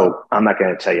 So I'm not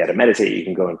going to tell you how to meditate. You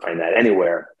can go and find that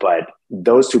anywhere. But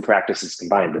those 2 practices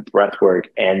combined, the breath work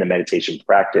and the meditation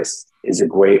practice, is a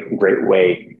great, great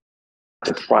way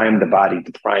to prime the body,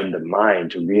 to prime the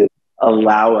mind, to really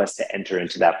allow us to enter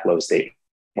into that flow state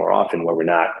more often, where we're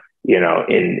not,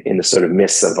 in the sort of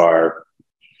midst of our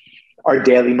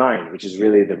daily mind, which is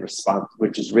really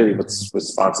what's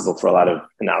responsible for a lot of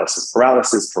analysis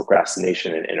paralysis,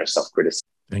 procrastination, and inner self-criticism.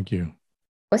 Thank you.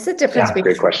 What's the difference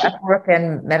between breath work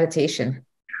and meditation?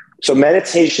 So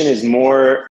meditation is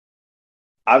more,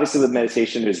 obviously with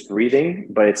meditation, there's breathing,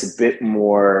 but it's a bit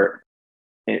more,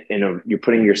 you're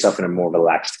putting yourself in a more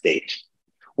relaxed state.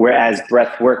 Whereas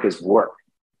breath work is work.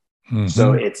 Mm-hmm.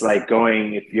 So it's like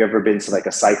if you ever been to like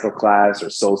a cycle class or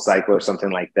Soul Cycle or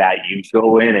something like that, you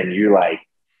go in and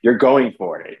you're going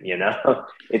for it,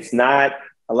 It's not,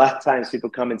 a lot of times people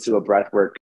come into a breath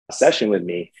work session with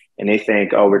me and they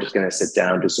think, oh, we're just going to sit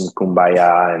down, do some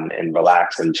kumbaya and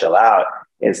relax and chill out.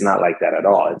 It's not like that at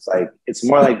all. It's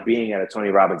more like being at a Tony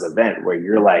Robbins event where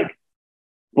you're like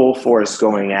full force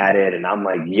going at it. And I'm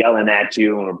like yelling at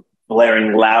you and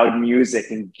blaring loud music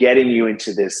and getting you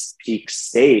into this peak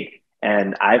state.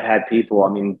 And I've had people,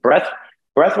 breath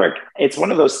work, it's one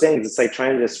of those things. It's like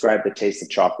trying to describe the taste of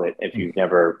chocolate if you've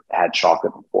never had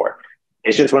chocolate before.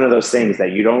 It's just one of those things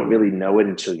that you don't really know it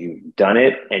until you've done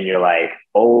it. And you're like,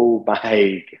 oh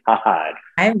my God.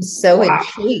 I'm so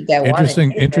intrigued.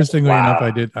 Interestingly enough,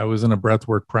 I was in a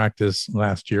breathwork practice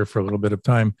last year for a little bit of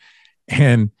time,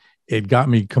 and it got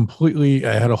me completely,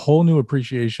 I had a whole new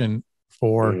appreciation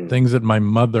for things that my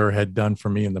mother had done for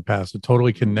me in the past. It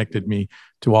totally connected me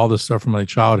to all the stuff from my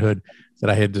childhood that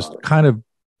I had just kind of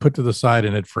put to the side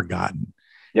and had forgotten.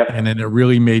 Yep. And then it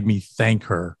really made me thank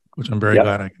her, which I'm very Yep.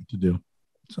 glad I got to do.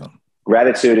 So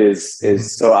gratitude is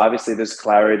so obviously there's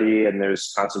clarity and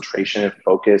there's concentration and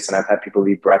focus. And I've had people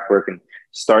leave breath work and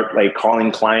start like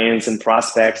calling clients and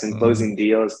prospects and closing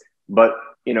deals. But,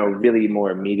 you know, really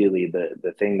more immediately,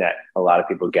 the thing that a lot of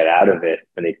people get out of it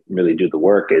when they really do the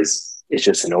work is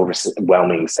just an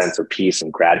overwhelming sense of peace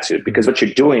and gratitude, because what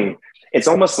you're doing, it's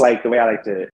almost like the way I like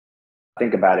to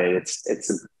think about it. It's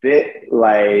a bit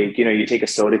like, you know, you take a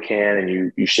soda can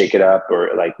and you shake it up,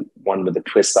 or like one with a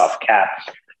twist off cap.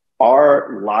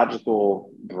 Our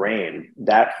logical brain,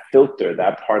 that filter,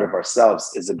 that part of ourselves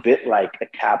is a bit like a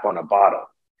cap on a bottle.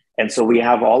 And so we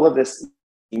have all of this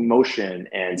emotion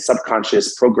and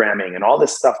subconscious programming and all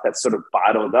this stuff that's sort of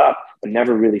bottled up but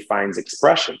never really finds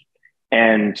expression.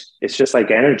 And it's just like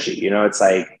energy, you know, it's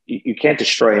like you can't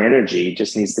destroy energy. It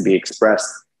just needs to be expressed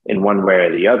in one way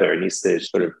or the other. It needs to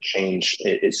sort of change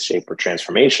its shape or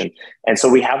transformation. And so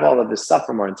we have all of this stuff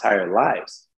from our entire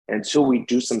lives until we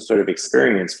do some sort of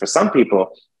experience. For some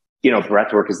people, you know,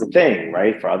 breath work is the thing,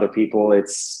 right? For other people,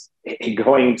 it's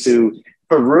going to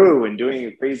Peru and doing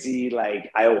a crazy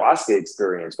like ayahuasca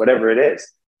experience, whatever it is.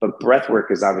 But breath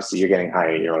work is obviously you're getting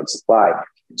higher in your own supply.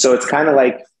 So it's kind of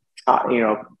like, you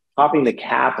know, popping the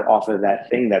cap off of that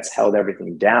thing that's held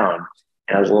everything down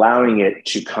and allowing it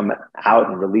to come out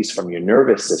and release from your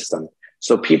nervous system.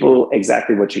 So people,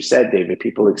 exactly what you said, David,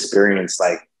 people experience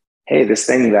like, hey, this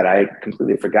thing that I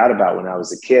completely forgot about when I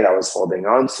was a kid, I was holding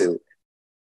on to,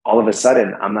 all of a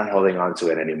sudden, I'm not holding on to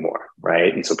it anymore,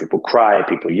 right? And so people cry,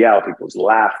 people yell, people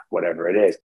laugh, whatever it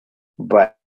is.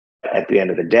 But at the end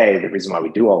of the day, the reason why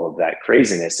we do all of that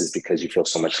craziness is because you feel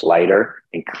so much lighter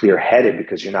and clear-headed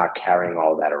because you're not carrying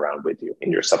all that around with you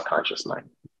in your subconscious mind.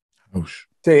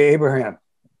 Say, Abraham.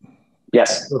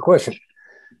 Yes. A question.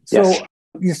 So yes.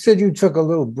 You said you took a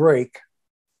little break,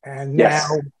 and yes.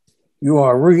 now you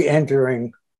are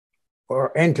re-entering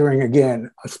or entering again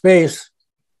a space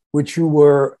which you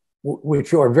are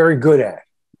very good at.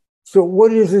 So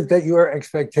what is it that your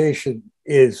expectation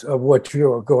is of what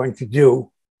you're going to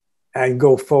do and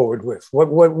go forward with?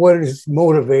 What is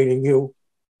motivating you?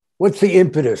 What's the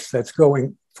impetus that's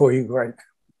going for you right now?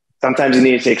 Sometimes you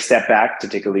need to take a step back to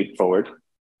take a leap forward.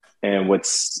 And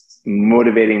what's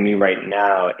motivating me right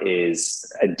now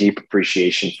is a deep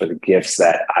appreciation for the gifts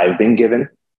that I've been given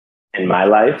in my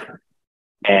life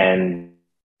and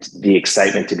the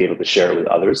excitement to be able to share it with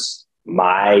others.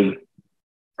 My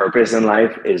purpose in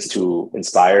life is to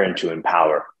inspire and to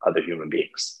empower other human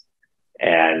beings.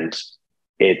 And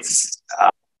it's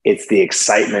the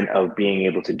excitement of being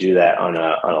able to do that on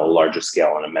a larger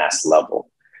scale, on a mass level.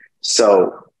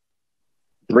 So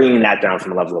bringing that down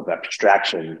from a level of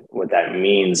abstraction, what that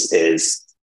means is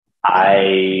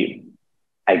I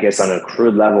guess on a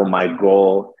crude level, my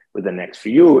goal with the next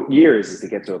few years is to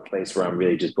get to a place where I'm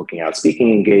really just booking out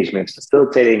speaking engagements,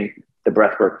 facilitating the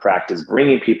breathwork practice,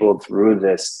 bringing people through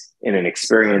this in an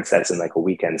experience that's in like a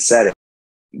weekend setting.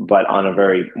 But on a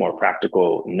very more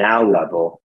practical now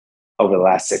level, over the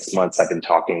last 6 months, I've been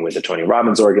talking with the Tony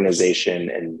Robbins organization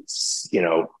and, you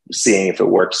know, seeing if it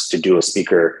works to do a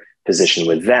speaker position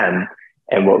with them.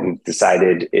 And what we've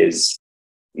decided is,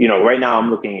 you know, right now I'm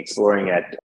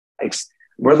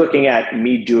we're looking at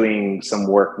me doing some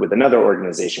work with another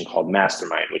organization called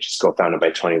Mastermind, which is co-founded by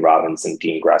Tony Robbins and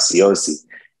Dean Graziosi.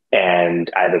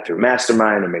 And either through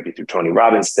Mastermind or maybe through Tony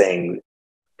Robbins thing,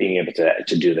 being able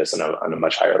to do this on a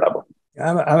much higher level.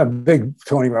 I'm a big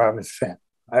Tony Robbins fan.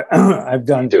 I've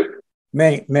done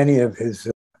many of his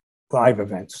live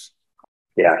events.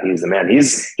 Yeah, he's the man.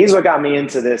 He's what got me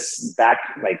into this back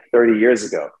like 30 years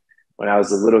ago. When I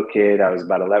was a little kid, I was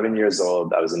about 11 years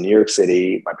old. I was in New York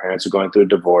City. My parents were going through a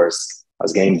divorce. I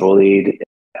was getting bullied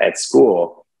at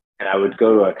school. And I would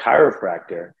go to a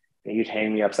chiropractor and he'd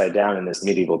hang me upside down in this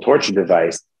medieval torture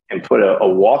device and put a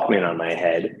Walkman on my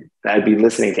head. And I'd be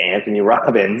listening to Anthony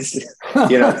Robbins,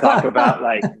 you know, talk about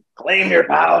like, claim your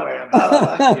power, and blah,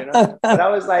 blah, blah, you know. But I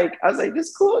was like, this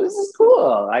is cool. This is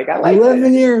cool. Like I like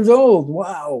 11 years old.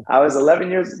 Wow. I was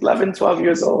 12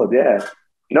 years old. Yeah.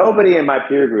 Nobody in my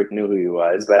peer group knew who he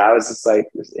was, but I was just like,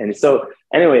 and so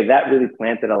anyway, that really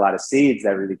planted a lot of seeds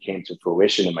that really came to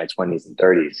fruition in my 20s and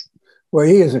 30s. Well,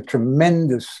 he is a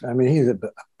tremendous, I mean, he's a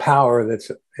power that's,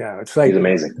 it's like, he's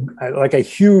amazing. Like a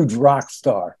huge rock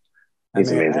star.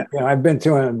 He's amazing. I've been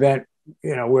to an event,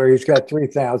 where he's got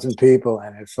 3,000 people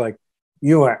and it's like,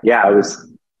 you are. Yeah, I was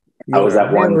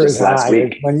at one just last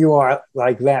week. When you are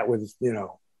like that with,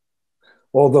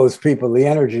 all those people, the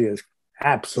energy is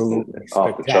absolutely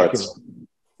spectacular.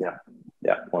 Yeah,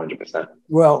 100%.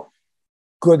 Well,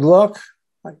 good luck.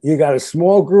 You got a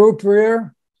small group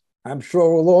here. I'm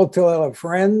sure we'll all tell our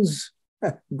friends.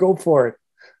 Go for it.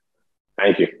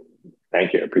 Thank you.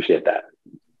 Thank you. I appreciate that.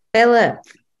 Philip,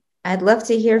 I'd love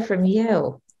to hear from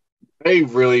you. I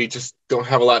really just don't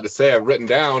have a lot to say. I've written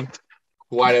down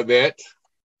quite a bit,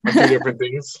 a few different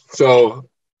things. So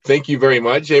thank you very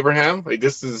much, Abraham. Like,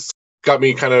 this has got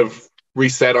me kind of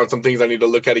reset on some things I need to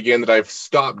look at again that I've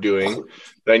stopped doing,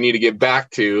 that I need to get back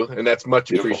to, and that's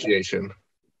much appreciation.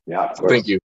 Yeah, so thank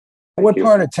you. What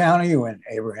part of town are you in,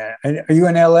 Abraham? Are you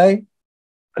in LA?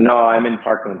 No, I'm in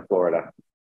Parkland, Florida.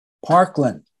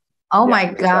 Parkland. Oh my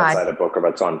just God. outside of Boca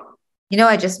Raton. You know,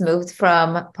 I just moved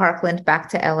from Parkland back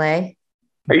to LA.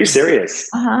 Are you serious?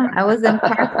 I was in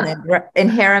Parkland, in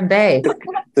Heron Bay.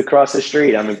 It's across the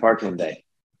street. I'm in Parkland Bay.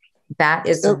 That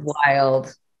is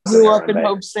wild. Grew up in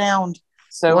Hope Sound.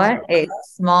 So what a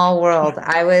small world.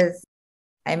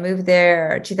 I moved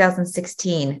there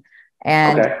 2016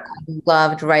 and I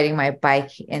loved riding my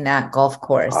bike in that golf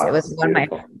course. It was one of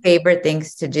my favorite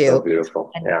things to do. So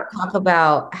beautiful. And yeah. Talk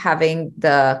about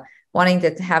wanting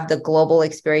to have the global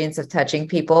experience of touching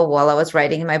people while I was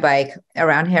riding my bike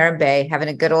around Heron Bay, having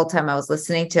a good old time. I was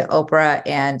listening to Oprah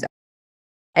and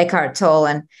Eckhart Tolle,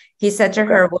 and he said to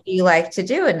her, "What do you like to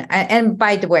do?" And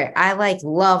by the way, I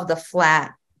love the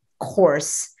flat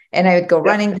course, and I would go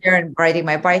running there and riding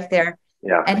my bike there.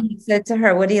 Yeah. And he said to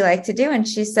her, "What do you like to do?" And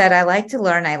she said, "I like to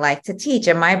learn. I like to teach."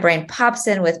 And my brain pops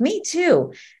in with me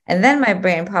too. And then my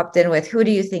brain popped in with, "Who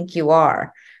do you think you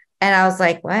are?" And I was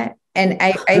like, "What?" And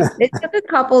it took a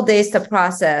couple days to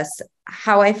process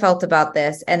how I felt about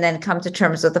this, and then come to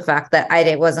terms with the fact that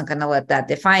I wasn't going to let that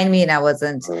define me, and I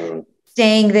wasn't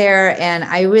staying there. And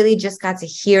I really just got to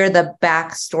hear the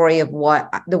backstory of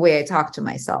the way I talk to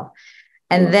myself.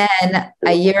 And then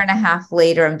a year and a half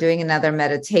later, I'm doing another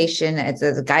meditation. It's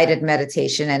a guided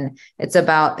meditation, and it's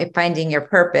about finding your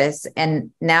purpose.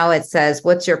 And now it says,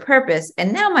 "What's your purpose?"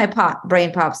 And now my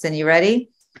brain pops in. You ready?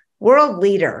 World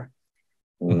leader.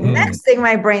 Next thing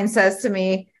my brain says to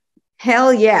me,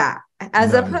 hell yeah.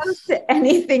 As opposed to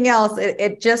anything else,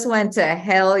 it just went to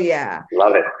hell yeah.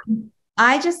 Love it.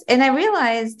 I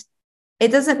realized it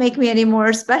doesn't make me any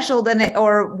more special than it,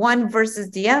 or one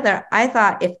versus the other. I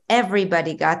thought if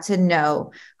everybody got to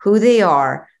know who they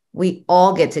are, we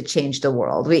all get to change the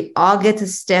world. We all get to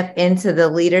step into the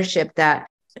leadership that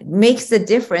makes the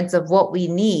difference of what we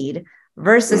need,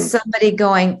 versus somebody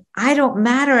going, "I don't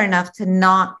matter enough to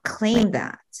not claim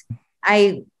that."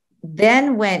 I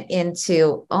then went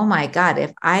into, oh my God,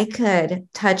 if I could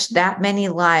touch that many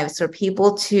lives for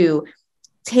people to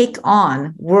take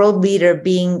on world leader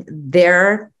being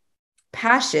their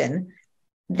passion,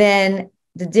 then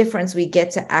the difference we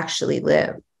get to actually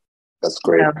live. That's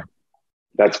great.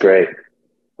 That's great.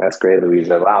 That's great,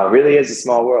 Louisa. Wow, it really is a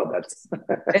small world. That's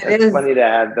funny to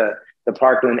have the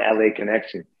Parkland LA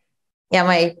connection. Yeah,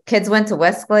 my kids went to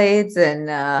Westglades, and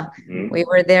we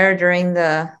were there during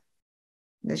the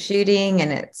shooting,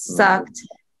 and it sucked.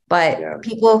 But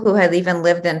people who had even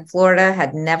lived in Florida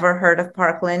had never heard of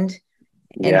Parkland.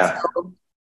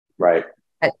 Right.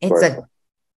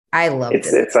 I loved it.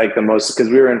 It's like the most,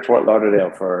 because we were in Fort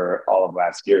Lauderdale for all of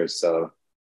last year. So,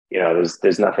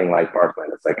 there's nothing like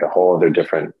Parkland. It's like a whole other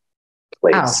different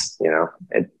place,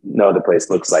 no other place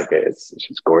looks like it. It's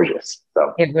just gorgeous.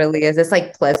 So it really is. It's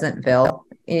like Pleasantville.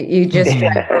 You just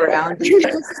drive around.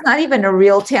 It's not even a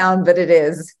real town, but it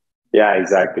is. Yeah,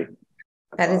 exactly.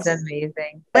 That is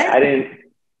amazing.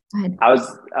 I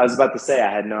was about to say,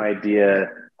 I had no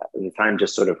idea. The time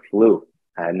just sort of flew.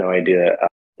 I had no idea,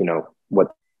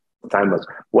 what time was.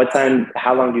 What time,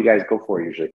 how long do you guys go for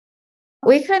usually?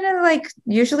 We kind of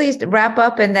usually wrap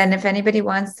up, and then if anybody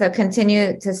wants to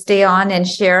continue to stay on and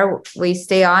share, we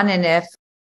stay on. And if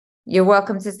you're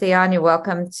welcome to stay on, you're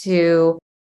welcome to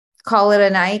call it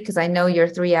a night, because I know you're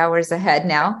 3 hours ahead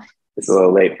now. It's a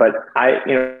little late, but I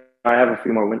have a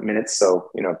few more minutes.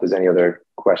 So, if there's any other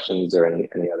questions or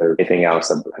anything else,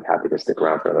 I'm happy to stick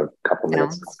around for another couple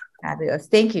minutes. Fabulous.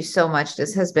 Thank you so much.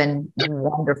 This has been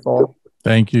wonderful.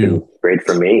 Thank you. Great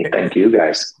for me. Thank you,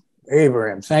 guys.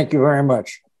 Abraham, thank you very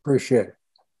much. Appreciate it.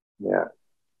 Yeah.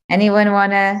 Anyone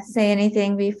want to say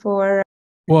anything before?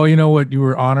 Well, you know what? You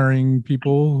were honoring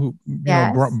people who,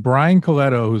 Brian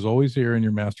Coletto, who's always here in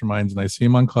your masterminds, and I see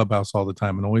him on Clubhouse all the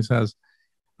time, and always has.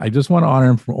 I just want to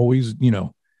honor him for always,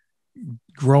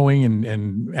 growing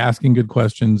and asking good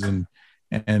questions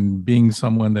and being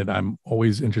someone that I'm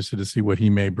always interested to see what he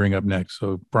may bring up next.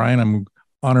 So, Brian, I'm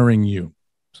honoring you.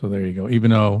 So there you go.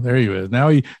 Even though there he is. Now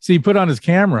he put on his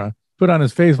camera, put on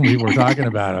his face when people were talking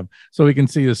about him, so we can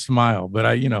see his smile. But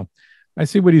I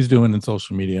see what he's doing in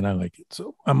social media, and I like it.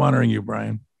 So I'm honoring you,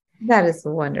 Brian. That is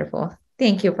wonderful.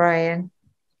 Thank you, Brian.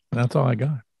 And that's all I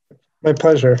got. My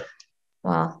pleasure.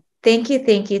 Well, Thank you,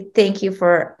 thank you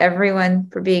for everyone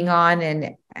for being on.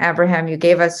 And Abraham, you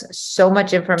gave us so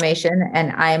much information,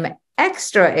 and I'm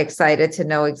extra excited to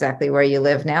know exactly where you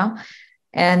live now.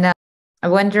 And I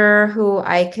wonder who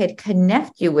I could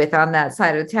connect you with on that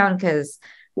side of town, because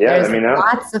there's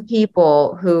lots of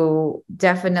people who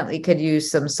definitely could use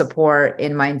some support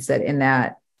in mindset in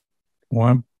that.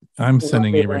 Well, I'm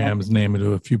sending Abraham's name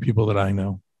to a few people that I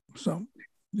know, so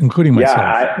including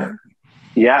myself.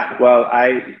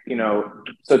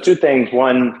 So two things.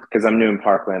 One, because I'm new in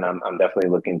Parkland, I'm definitely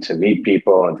looking to meet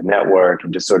people and to network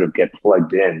and just sort of get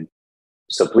plugged in.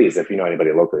 So please, if you know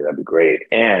anybody locally, that'd be great.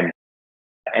 And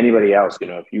anybody else,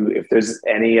 if there's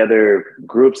any other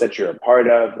groups that you're a part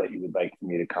of that you would like for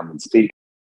me to come and speak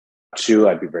to,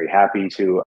 I'd be very happy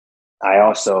to. I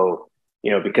also,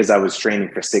 because I was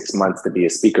training for 6 months to be a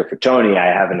speaker for Tony, I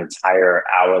have an entire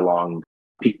hour-long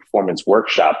peak performance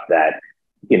workshop that,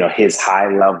 his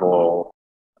high-level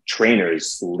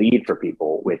trainers lead for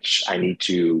people, which I need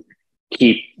to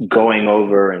keep going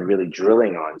over and really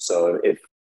drilling on. So if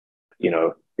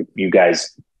you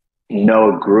guys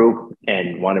know a group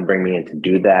and want to bring me in to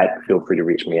do that, feel free to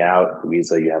reach me out.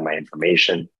 Louisa, you have my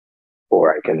information,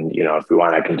 or I can, if you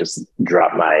want, I can just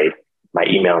drop my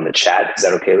email in the chat. Is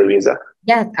that okay, Louisa?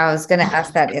 Yeah, I was going to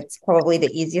ask that. It's probably the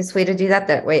easiest way to do that.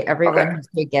 That way everyone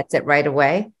gets it right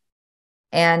away.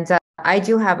 And I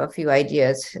do have a few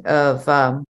ideas of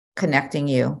connecting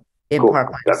you in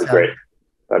Parkland. That'd be great.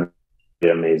 That'd be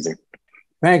amazing.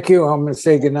 Thank you. I'm going to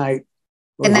say good night.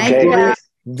 Good night.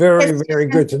 Very, very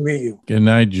good to meet you. Good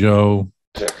night, Joe.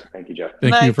 Thank you, Joe.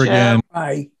 Thank you for again.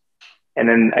 Bye. And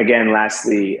then again,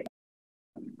 lastly,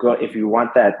 if you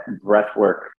want that breath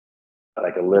work,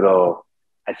 like a little,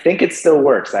 I think it still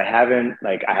works. I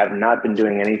have not been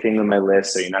doing anything on my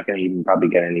list, so you're not going to even probably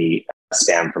get any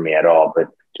spam from me at all. But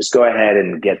just go ahead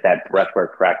and get that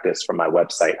breathwork practice from my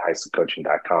website,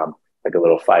 heislercoaching.com, like a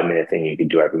little 5-minute thing you can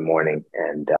do every morning.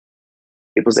 And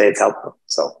people say it's helpful.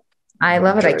 So I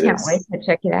love it. I can't wait to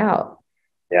check it out.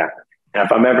 Yeah. And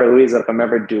if I'm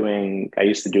ever doing, I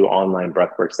used to do online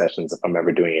breathwork sessions. If I'm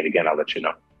ever doing it again, I'll let you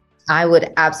know. I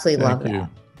would absolutely love that.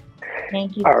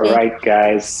 Thank you. All right,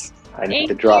 guys. I need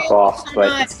to drop off,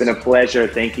 but it's been a pleasure.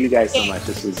 Thank you guys so much.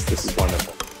 This is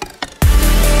wonderful.